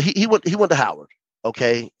 Well, he went to Howard.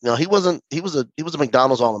 Okay, now he was a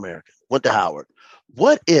McDonald's All-American. Went to Howard.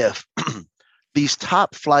 What if these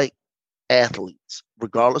top flight athletes,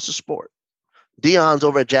 regardless of sport, Deion's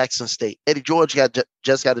over at Jackson State, Eddie George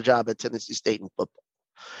just got a job at Tennessee State in football.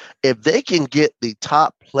 If they can get the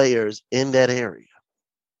top players in that area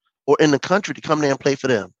or in the country to come there and play for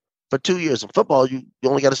them for 2 years. In football, you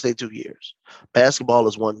only got to stay 2 years. Basketball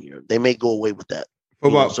is 1 year. They may go away with that.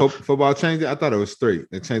 Football changed it? I thought it was 3.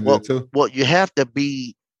 They changed it to 2? Well, you have to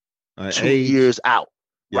be 2 years out.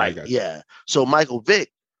 Yeah, right. Yeah. So Michael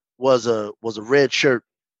Vick was a red shirt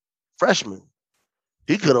freshman.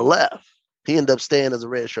 He could have left. He ended up staying as a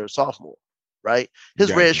red shirt sophomore. Right.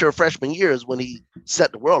 His red shirt freshman year is when he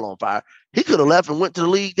set the world on fire. He could have left and went to the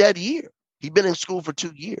league that year. He'd been in school for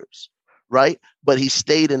 2 years. Right. But he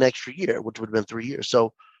stayed an extra year, which would have been 3 years.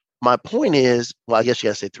 So my point is, well, I guess you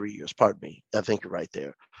got to say 3 years. Pardon me. I think you're right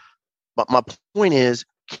there. But my point is,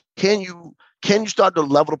 can you start to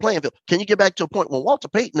level the playing field? Can you get back to a point when Walter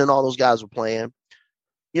Payton and all those guys were playing?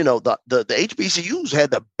 You know, the HBCUs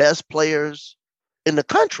had the best players in the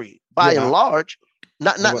country by and large.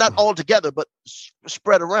 Not all together, but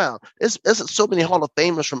spread around. It's so many Hall of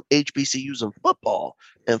Famers from HBCUs in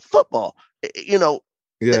football, you know,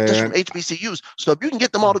 just from HBCUs. So if you can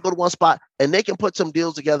get them all to go to one spot and they can put some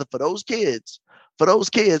deals together for those kids,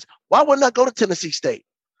 why wouldn't I go to Tennessee State,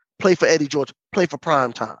 play for Eddie George, play for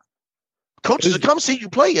prime time? Coaches will come see you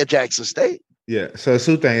play at Jackson State. Yeah. So it's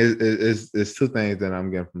 2 things. It's 2 things that I'm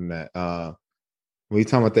getting from that. When you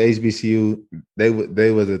talking about the HBCU, they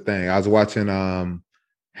was a thing. I was watching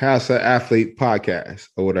House of Athlete podcast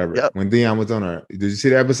or whatever when Deion was on there. Did you see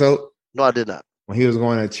the episode? No, I did not. When he was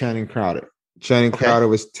going at Channing Crowder. Crowder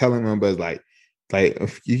was telling him, but like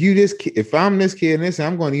if I'm this kid and this,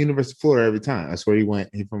 I'm going to University of Florida every time. That's where he went.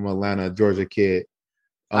 He from Atlanta, Georgia kid.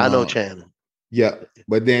 I know Channing. Yeah,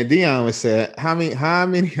 but then Deion was said, how many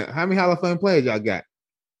Hall of Fame players y'all got?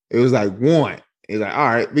 It was like 1. It's like, all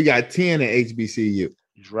right, we got 10 at HBCU.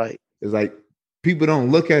 He's right. It's like people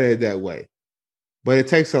don't look at it that way, but it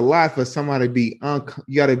takes a lot for somebody to be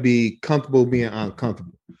you got to be comfortable being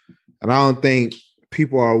uncomfortable, and I don't think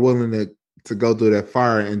people are willing to go through that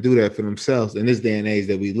fire and do that for themselves in this day and age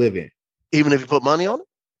that we live in. Even if you put money on it.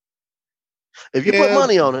 If you put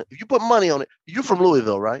money on it, you're from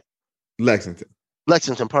Louisville, right? Lexington,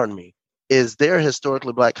 pardon me. Is there a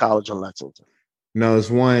historically black college in Lexington? No,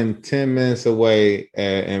 it's one 10 minutes away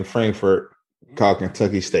in Frankfort called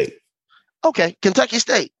Kentucky State. Okay, Kentucky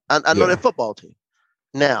State. I know their football team.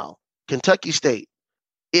 Now, Kentucky State,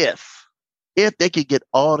 if they could get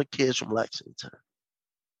all the kids from Lexington,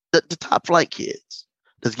 the top flight kids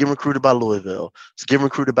that's getting recruited by Louisville, that's getting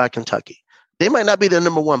recruited by Kentucky, they might not be their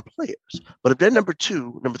number 1 players, but if they're number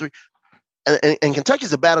 2, number 3, and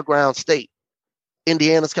Kentucky's a battleground state,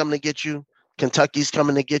 Indiana's coming to get you, Kentucky's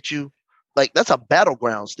coming to get you. Like, that's a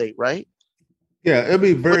battleground state, right? Yeah, it'd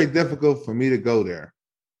be very difficult for me to go there.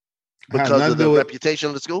 Because of the reputation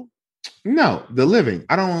of the school? No, the living.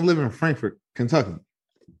 I don't want to live in Frankfort, Kentucky.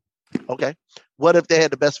 Okay. What if they had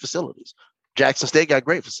the best facilities? Jackson State got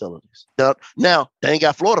great facilities. Now they ain't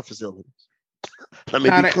got Florida facilities. Let me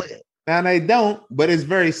be clear. Now they don't, but it's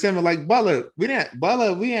very similar. Like Butler, we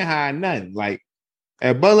ain't hire nothing. Like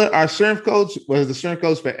at Butler, our strength coach was the strength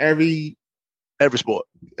coach for every sport.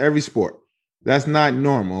 Every sport. That's not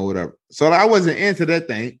normal or whatever. So I wasn't into that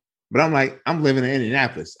thing, but I'm like, I'm living in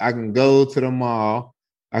Indianapolis. I can go to the mall.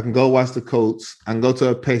 I can go watch the Colts. I can go to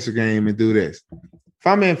a Pacer game and do this. If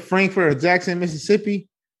I'm in Frankfort or Jackson, Mississippi,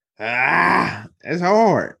 it's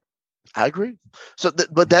hard. I agree. So,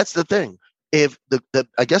 but that's the thing. If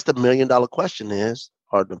I guess the $1 million question is,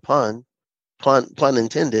 pardon the pun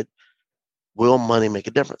intended, will money make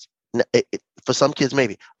a difference? For some kids,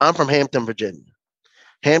 maybe. I'm from Hampton, Virginia.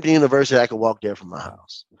 Hampton University, I could walk there from my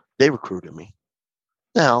house. They recruited me.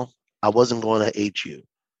 Now, I wasn't going to HU.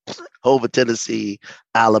 Over Tennessee,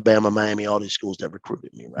 Alabama, Miami, all these schools that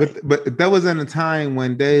recruited me, right? But that was in a time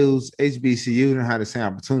when those HBCU didn't have the same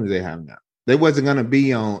opportunity they have now. They wasn't going to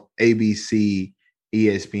be on ABC,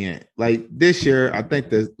 ESPN. Like this year, I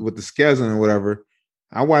think with the scheduling or whatever,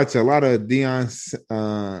 I watch a lot of Deion's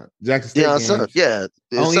Jackson State games. On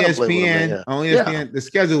ESPN. On ESPN, yeah. The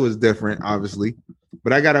schedule was different, obviously,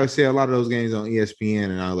 but I gotta say a lot of those games on ESPN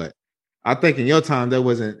and all that. I think in your time it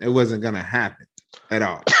wasn't gonna happen at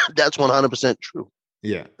all. That's 100% true.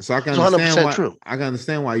 Yeah. So I can It's understand 100% why true. I can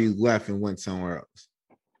understand why you left and went somewhere else.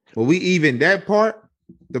 But we even that part,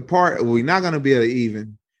 the part we're not gonna be able to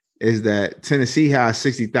even is that Tennessee has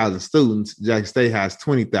 60,000 students, Jackson State has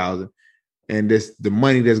 20,000, and the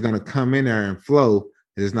money that's gonna come in there and flow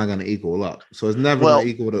is not gonna equal up. So it's never gonna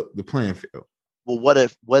equal the playing field. Well,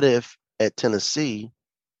 what if at Tennessee,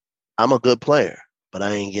 I'm a good player, but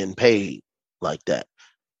I ain't getting paid like that.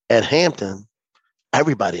 At Hampton,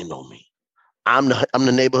 everybody know me. I'm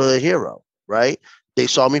the neighborhood hero, right? They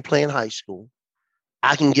saw me play in high school.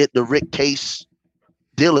 I can get the Rick Case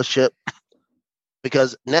dealership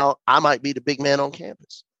because now I might be the big man on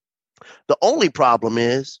campus. The only problem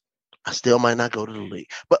is I still might not go to the league.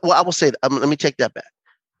 But I will say, let me take that back.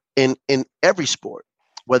 In every sport,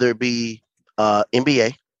 whether it be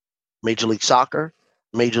NBA, Major League Soccer,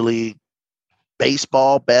 Major League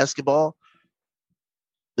Baseball, basketball,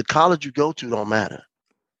 the college you go to don't matter.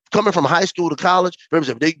 Coming from high school to college,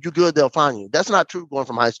 remember, if you're good, they'll find you. That's not true going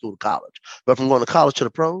from high school to college. But from going to college to the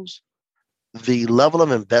pros, the level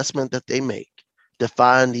of investment that they make to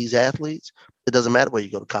find these athletes, it doesn't matter where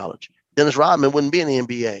you go to college. Dennis Rodman wouldn't be in the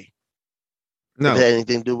NBA. No. If it had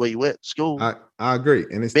anything to do with where you went to school. I agree.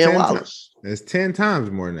 And it's Ben Wallace. It's 10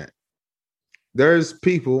 times more than that. There's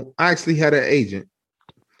people, I actually had an agent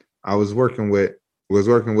I was working with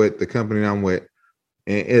the company I'm with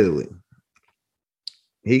in Italy.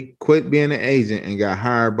 He quit being an agent and got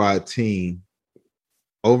hired by a team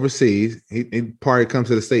overseas. He probably comes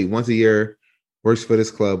to the state once a year, works for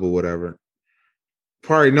this club or whatever.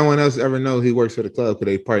 Probably no one else ever knows he works for the club because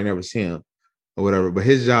they probably never see him or whatever. But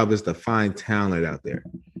his job is to find talent out there.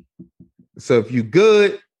 So if you're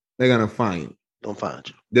good, they're gonna find you. Don't find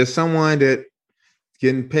you. There's someone that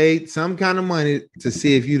getting paid some kind of money to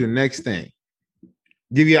see if you the next thing.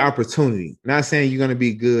 Give you an opportunity. Not saying you're gonna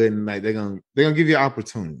be good and like they're gonna give you an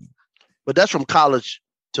opportunity. But that's from college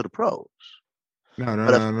to the pros. No.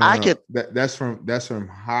 That's from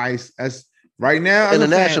high. That's right now.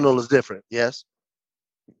 International is different. Yes.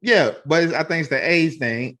 Yeah, but I think it's the age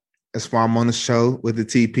thing. That's why I'm on the show with the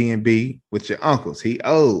TP&B with your uncles. He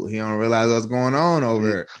old. He don't realize what's going on over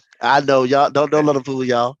there. I know y'all. Don't let him fool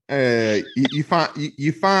y'all. You find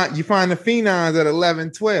the phenoms at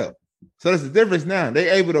 11, 12. So that's the difference now.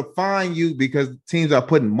 They're able to find you because teams are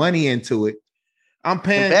putting money into it. I'm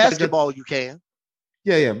paying in basketball. You can.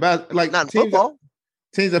 Yeah. But like not in football.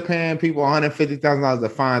 Teams are paying people $150,000 to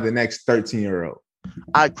find the next 13-year-old.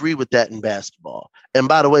 I agree with that in basketball. And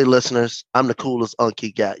by the way, listeners, I'm the coolest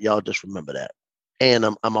Unky guy. Y'all just remember that. And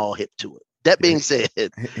I'm all hip to it. That being said,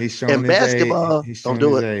 in basketball, don't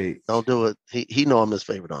do it. Don't do it. He know I'm his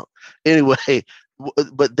favorite unk. Anyway,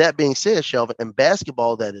 but that being said, Shelvin, in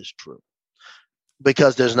basketball, that is true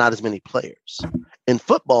because there's not as many players. In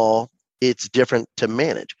football, it's different to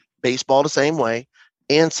manage. Baseball the same way,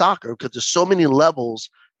 and soccer because there's so many levels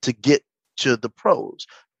to get to the pros.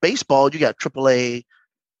 Baseball, you got AAA,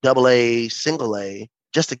 AA, single A,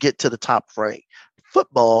 just to get to the top fray.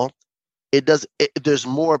 Football, there's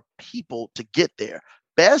more people to get there.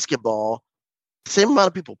 Basketball, same amount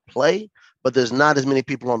of people play, but there's not as many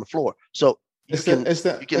people on the floor. So you can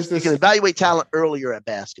evaluate talent earlier at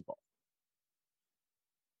basketball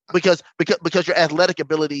because your athletic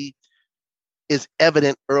ability is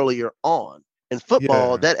evident earlier on. In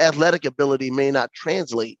football, that athletic ability may not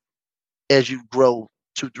translate as you grow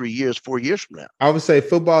 2, 3 years, 4 years from now. I would say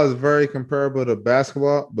football is very comparable to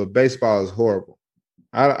basketball, but baseball is horrible.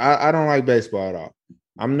 I don't like baseball at all.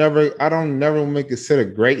 I don't never consider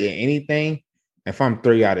great at anything if I'm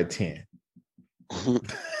 3 out of 10.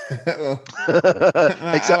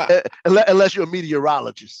 Unless you're a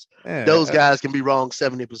meteorologist. Yeah, those guys can be wrong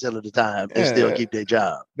 70% of the time and still keep their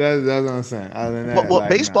job. That's what I'm saying. Other than that, well,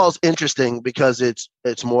 baseball's interesting because it's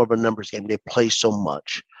more of a numbers game. They play so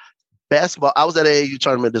much. Basketball, I was at AAU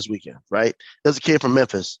tournament this weekend, right? There's a kid from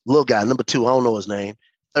Memphis, little guy, number 2, I don't know his name,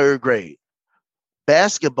 3rd grade.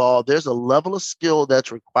 Basketball, there's a level of skill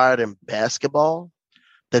that's required in basketball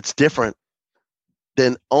that's different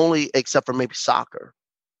than except for maybe soccer.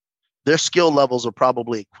 Their skill levels are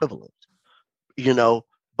probably equivalent,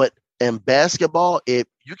 but in basketball,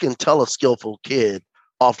 you can tell a skillful kid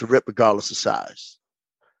off the rip regardless of size.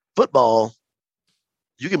 Football,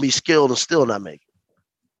 you can be skilled and still not make it.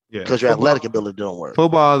 Yeah, because your athletic ability don't work.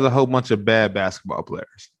 Football is a whole bunch of bad basketball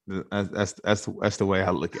players. That's the way I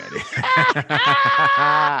look at it.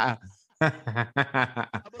 I'm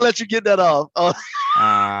gonna let you get that off.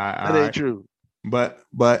 That ain't true. But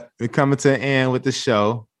we're coming to an end with the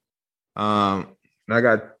show. I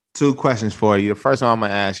got 2 questions for you. The first one I'm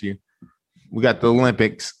gonna ask you: we got the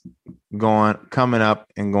Olympics coming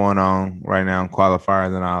up and going on right now,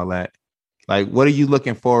 qualifiers and all that. Like, what are you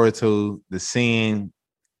looking forward to the seeing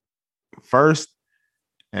first?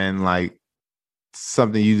 And like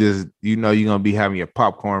something you're gonna be having your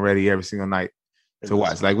popcorn ready every single night to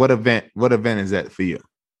watch. Like, what event is that for you?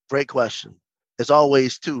 Great question. It's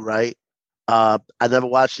always two, right? I never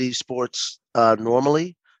watch these sports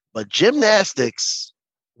normally, but gymnastics,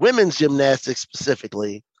 women's gymnastics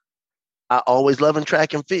specifically, I always love in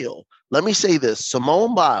track and field. Let me say this: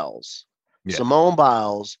 Simone Biles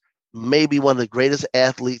may be one of the greatest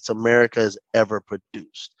athletes America has ever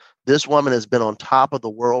produced. This woman has been on top of the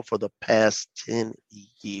world for the past 10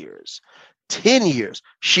 years. 10 years.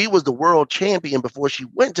 She was the world champion before she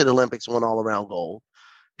went to the Olympics, won all around gold.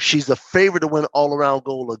 She's the favorite to win all around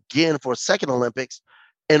gold again for a second Olympics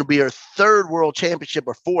and be her third world championship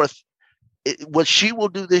or fourth. What she will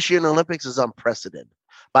do this year in the Olympics is unprecedented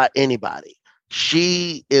by anybody.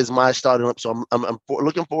 She is my starting up. So I'm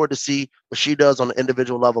looking forward to see what she does on an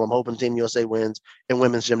individual level. I'm hoping Team USA wins in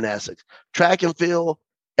women's gymnastics. Track and field,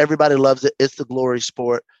 everybody loves it. It's the glory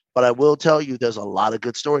sport. But I will tell you, there's a lot of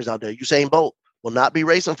good stories out there. Usain Bolt will not be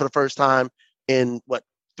racing for the first time in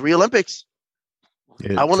 3 Olympics.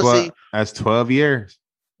 I want to see. That's 12 years.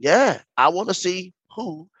 Yeah. I want to see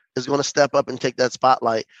who is going to step up and take that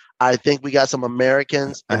spotlight. I think we got some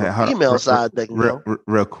Americans on the female side that can go.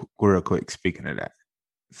 Real quick, speaking of that.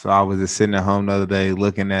 So I was just sitting at home the other day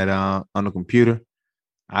looking at on the computer.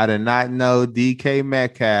 I did not know DK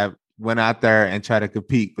Metcalf went out there and tried to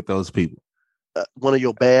compete with those people. One of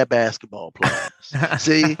your bad basketball players.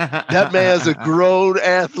 See, that man's a grown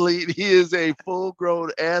athlete. He is a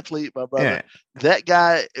full-grown athlete, my brother. Yeah. That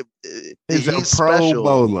guy, he's a pro special.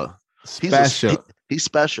 Bowler. Special. He's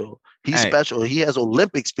special. He's special. He has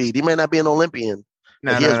Olympic speed. He may not be an Olympian,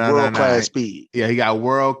 but he has world-class speed. Yeah, he got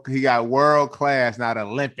world-class, not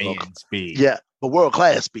Olympian speed. Yeah, but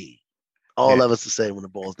world-class speed. All of us the same when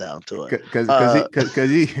it boils down to it.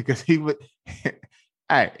 Because he would.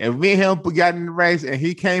 Hey, if me and him got in the race and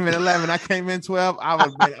he came in 11, I came in 12, I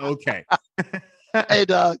would have been okay. Hey,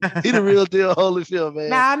 dog, he the real deal, Holyfield, man.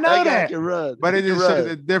 Nah, I know that. Guy can run. But it just shows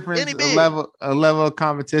the difference, a level of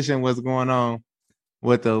competition was going on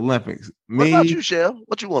with the Olympics. What about you, Shell?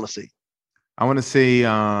 What you want to see? I want to see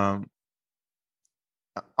the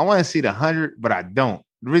 100, but I don't.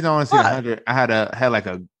 The reason I want to see the 100, I had like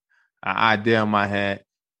an idea in my head.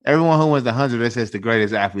 Everyone who wins the 100, they say it's the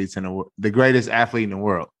greatest athlete in the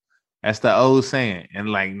world. That's the old saying.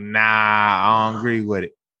 And like, nah, I don't agree with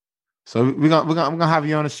it. So I'm gonna have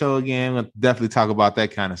you on the show again. We'll definitely talk about that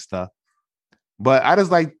kind of stuff. But I just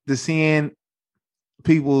like to seeing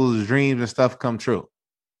people's dreams and stuff come true.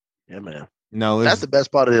 Yeah, man. No, that's the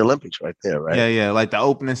best part of the Olympics right there, right? Yeah. Like the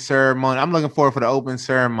opening ceremony. I'm looking forward for the opening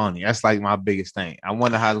ceremony. That's like my biggest thing. I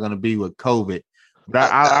wonder how it's gonna be with COVID.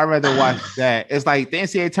 But I'd rather watch that. It's like the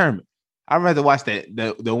NCAA tournament. I'd rather watch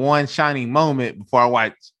the one shining moment before I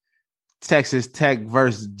watch Texas Tech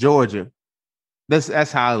versus Georgia.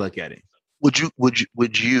 That's how I look at it. Would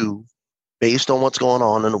you, based on what's going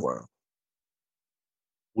on in the world,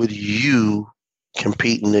 would you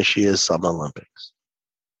compete in this year's Summer Olympics?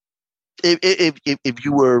 If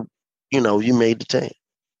you were, you made the team.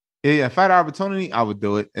 Yeah. If I had the opportunity, I would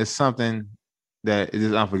do it. It's something that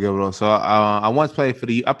is unforgivable. So I once played for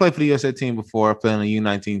the USA team before. I played on the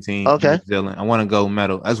U19 team. Okay. In New Zealand. I won a gold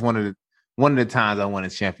medal. That's one of the times I won a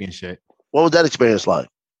championship. What was that experience like?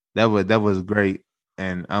 That was great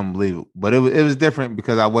and unbelievable. But it was different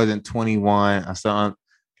because I wasn't 21. I still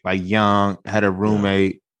like young, had a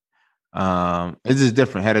roommate. It's just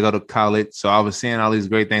different. Had to go to college. So I was seeing all these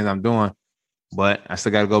great things I'm doing, but I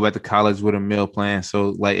still got to go back to college with a meal plan.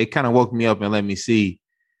 So like it kind of woke me up and let me see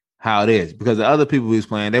how it is, because the other people who was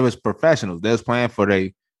playing, they was professionals. They was playing for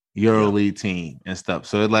the EuroLeague team and stuff.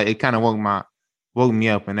 So it kind of woke me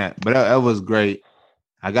up in that. But that was great.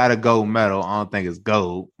 I got a gold medal. I don't think it's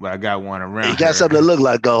gold, but I got one around. You got something that look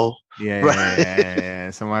like gold. Yeah, right.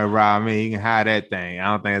 yeah. Somebody robbed me. You can hide that thing.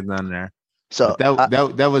 I don't think it's none there. So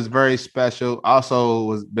that was very special. Also,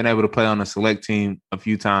 was been able to play on the select team a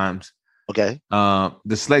few times. Okay.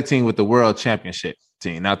 The select team with the world championship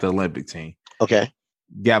team, not the Olympic team. Okay.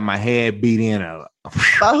 Got my head beat in.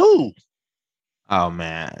 By who? Oh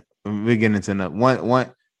man, we're getting into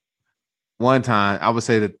one time. I would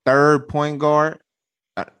say the third point guard.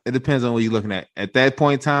 It depends on what you're looking at. At that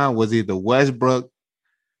point in time, was either Westbrook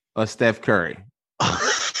or Steph Curry.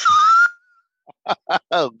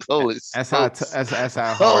 Holy that's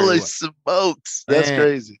how holy smokes. That's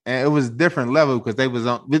crazy. And it was a different level because it was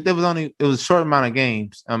a short amount of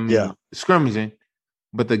games. Scrimmaging.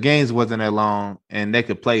 But the games wasn't that long, and they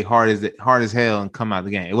could play hard as hell and come out of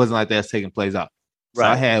the game. It wasn't like they was taking plays out. So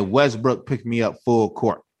I had Westbrook pick me up full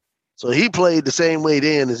court. So he played the same way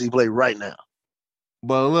then as he played right now.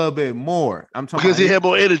 But a little bit more. I'm talking because he had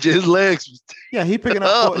more energy. His legs. Yeah, he picking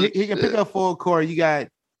up. He can pick up full court. You got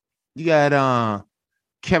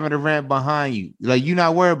Kevin Durant behind you. Like, you're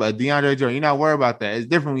not worried about DeAndre Jordan. You're not worried about that. It's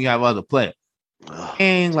different when you have other players.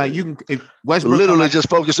 And like, you can, if Westbrook literally just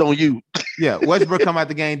focus on you. Yeah, Westbrook come out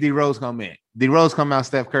the game, D Rose come in. D Rose come out,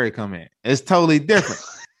 Steph Curry come in. It's totally different.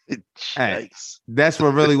 Hey, that's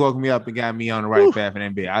what really woke me up and got me on the right path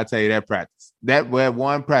in NBA. I'll tell you that practice. That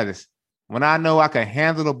one practice. When I know I can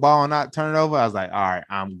handle the ball and not turn it over, I was like, all right,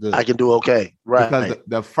 I'm good. I can do okay. Right. Because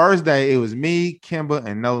the first day it was me, Kimba,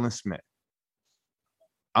 and Nolan Smith.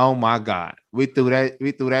 Oh my God. We threw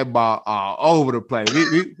that ball all over the place.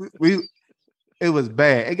 We it was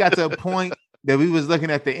bad. It got to a point that we was looking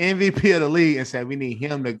at the MVP of the league and said we need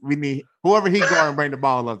whoever he go and bring the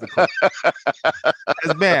ball up the court.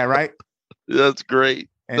 That's bad, right? That's great.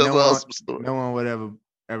 And that's awesome story. No one would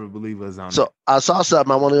ever believe us on so that. I saw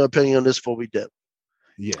something. I want your opinion on this before we dip.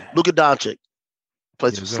 Yeah. Luka Doncic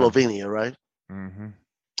plays for Slovenia, right? Mm-hmm.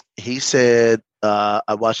 He said, I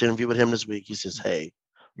watched an interview with him this week. He says, hey,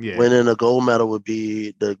 winning a gold medal would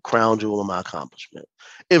be the crown jewel of my accomplishment.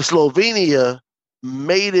 If Slovenia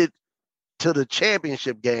made it to the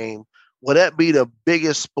championship game, would that be the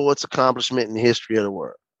biggest sports accomplishment in the history of the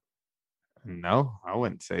world? No, I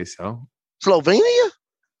wouldn't say so. Slovenia?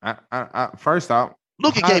 I first off,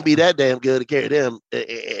 Luka can't be that damn good to carry them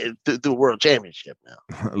through the world championship now.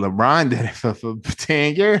 LeBron did it for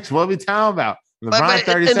 10 years. What are we talking about? LeBron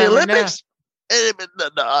 37 in the Olympics?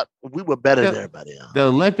 Now. We were better than everybody else. The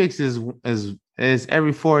Olympics is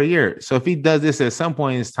every 4 years. So if he does this at some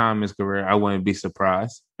point in his time in his career, I wouldn't be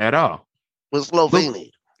surprised at all. With Slovenia.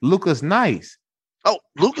 Luka's nice. Oh,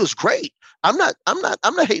 Luka's great. I'm not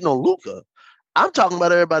hating on Luka. I'm talking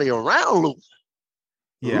about everybody around Luka.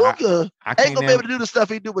 Yeah, Luka ain't gonna be able to do the stuff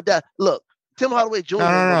he do with that. Look, Tim Hardaway Jr.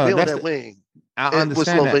 build that wing. I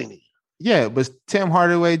understand with Slovenia. That. Yeah, but Tim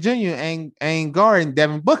Hardaway Jr. ain't guarding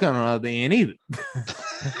Devin Booker on the other end either.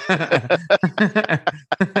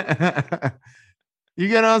 You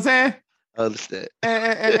get what I'm saying? I understand.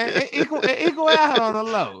 Equal out on the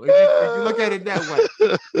low. If you look at it that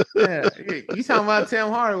way. Yeah, you talking about Tim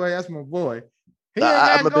Hardaway? That's my boy.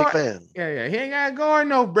 I'm a big fan. Yeah. He ain't got to guard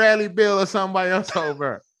no Bradley Beal or somebody else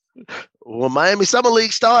over. Well, Miami Summer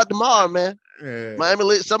League start tomorrow, man. Yeah.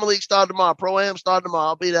 Miami Summer League start tomorrow. Pro-Am start tomorrow.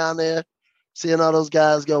 I'll be down there seeing all those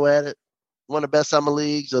guys go at it. One of the best summer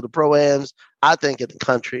leagues or the Pro-Ams, I think, in the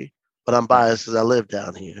country. But I'm biased because I live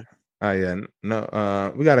down here. Oh, yeah.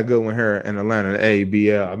 No, we got a good one here in Atlanta, the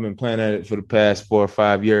ABL. I've been playing at it for the past 4 or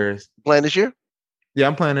 5 years. Playing this year? Yeah,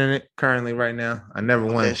 I'm playing in it currently right now. I never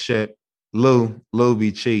won shit. Lou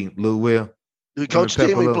be cheating. Lou will. Do coach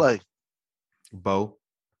team we play? Bo.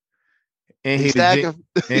 And he's stacking.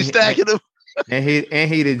 He's stacking him. And he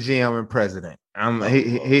the GM and president.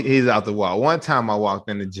 He's out the wall. One time I walked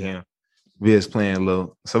in the gym, we was playing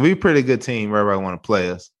Lou. So we a pretty good team. Everybody want to play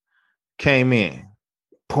us. Came in,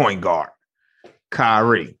 point guard,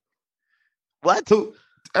 Kyrie. What? Hold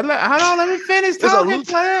on, let me finish talking.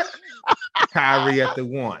 Kyrie at the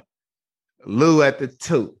 1, Lou at the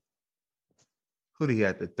 2. Who do you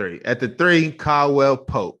at the 3? At the 3, Caldwell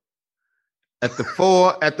Pope. At the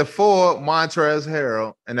 4, Montrezl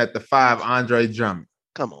Harrell, and at the 5, Andre Drummond.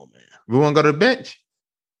 Come on, man. We want to go to the bench?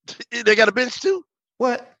 They got a bench too?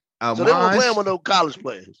 What? So they won't play with no college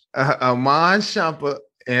players. Amon Shumpert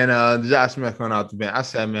and Josh Smith going out the bench. I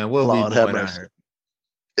said, man, we'll be doing out here.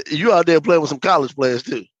 You out there playing with some college players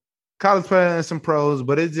too? College players and some pros,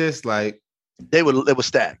 but it's just like they were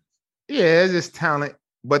stacked. Yeah, it's just talent.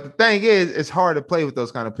 But the thing is, it's hard to play with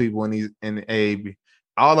those kind of people in the AAB.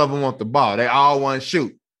 All of them want the ball. They all want to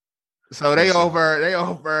shoot. So they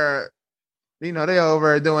over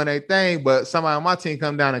doing their thing. But somebody on my team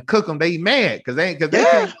come down and cook them. They mad because they can't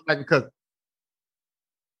come back and cook them.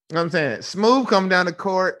 You know what I'm saying? Smooth come down the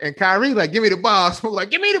court and Kyrie like, give me the ball. Smooth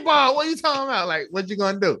like, give me the ball. What are you talking about? Like, what you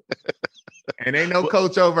gonna do? And ain't no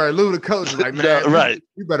coach over. Lou the coach is like, man, right.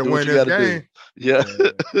 You better win this game. Yeah.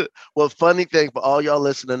 Well, funny thing for all y'all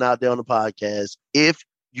listening out there on the podcast, if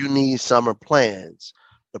you need summer plans,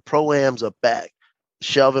 the Pro-Ams are back.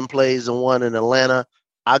 Shelvin plays in one in Atlanta.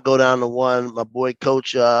 I go down to one. My boy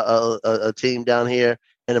coach a team down here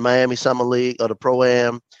in the Miami Summer League or the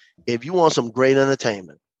Pro-Am. If you want some great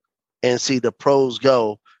entertainment and see the pros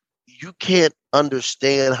go, you can't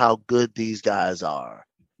understand how good these guys are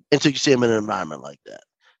until you see them in an environment like that.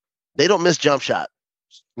 They don't miss jump shot,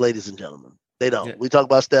 ladies and gentlemen. They don't. Yeah. We talk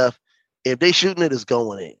about Steph. If they shooting it, it's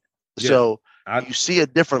going in. Yeah. So you see a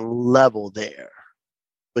different level there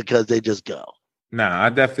because they just go. I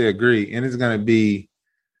definitely agree. And it's going to be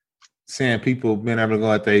seeing people being able to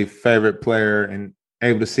go at their favorite player and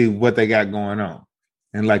able to see what they got going on.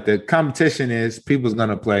 And like the competition is people's going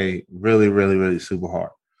to play really, really, really super hard.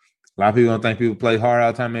 A lot of people don't think people play hard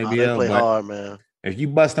all the time in ABL. They play hard, man. If you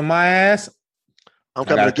busting my ass, I'm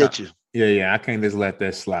coming to get you. Yeah. I can't just let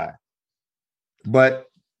that slide. But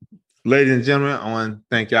ladies and gentlemen, I want to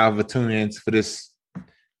thank y'all for tuning in for this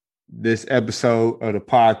episode of the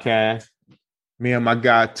podcast. Me and my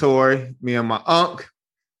guy, Tori, me and my unc.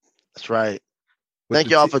 That's right. Thank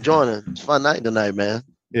y'all for joining. It's a fun night tonight, man.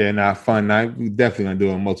 Yeah, fun night. We definitely going to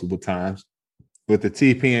do it multiple times. With the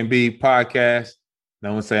TPNB podcast, I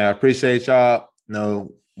want to say I appreciate y'all.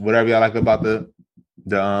 Whatever y'all like about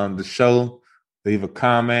the show, leave a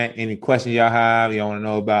comment. Any questions y'all have, y'all want to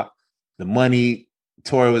know about the money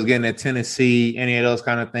Tori was getting at Tennessee, any of those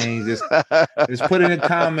kind of things, just put it in a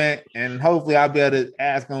comment, and hopefully I'll be able to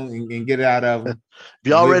ask them and get it out of them. If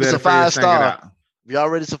y'all ready to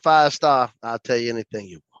 5-star, I'll tell you anything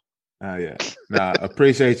you want. Oh, yeah.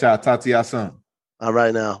 Appreciate y'all. Talk to y'all soon. All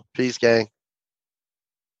right now. Peace, gang.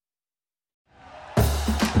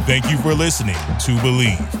 Thank you for listening to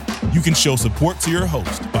Believe. You can show support to your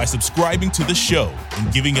host by subscribing to the show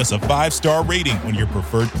and giving us a 5-star rating on your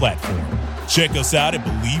preferred platform. Check us out at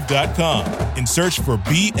Believe.com and search for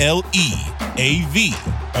BLEAV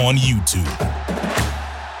on YouTube.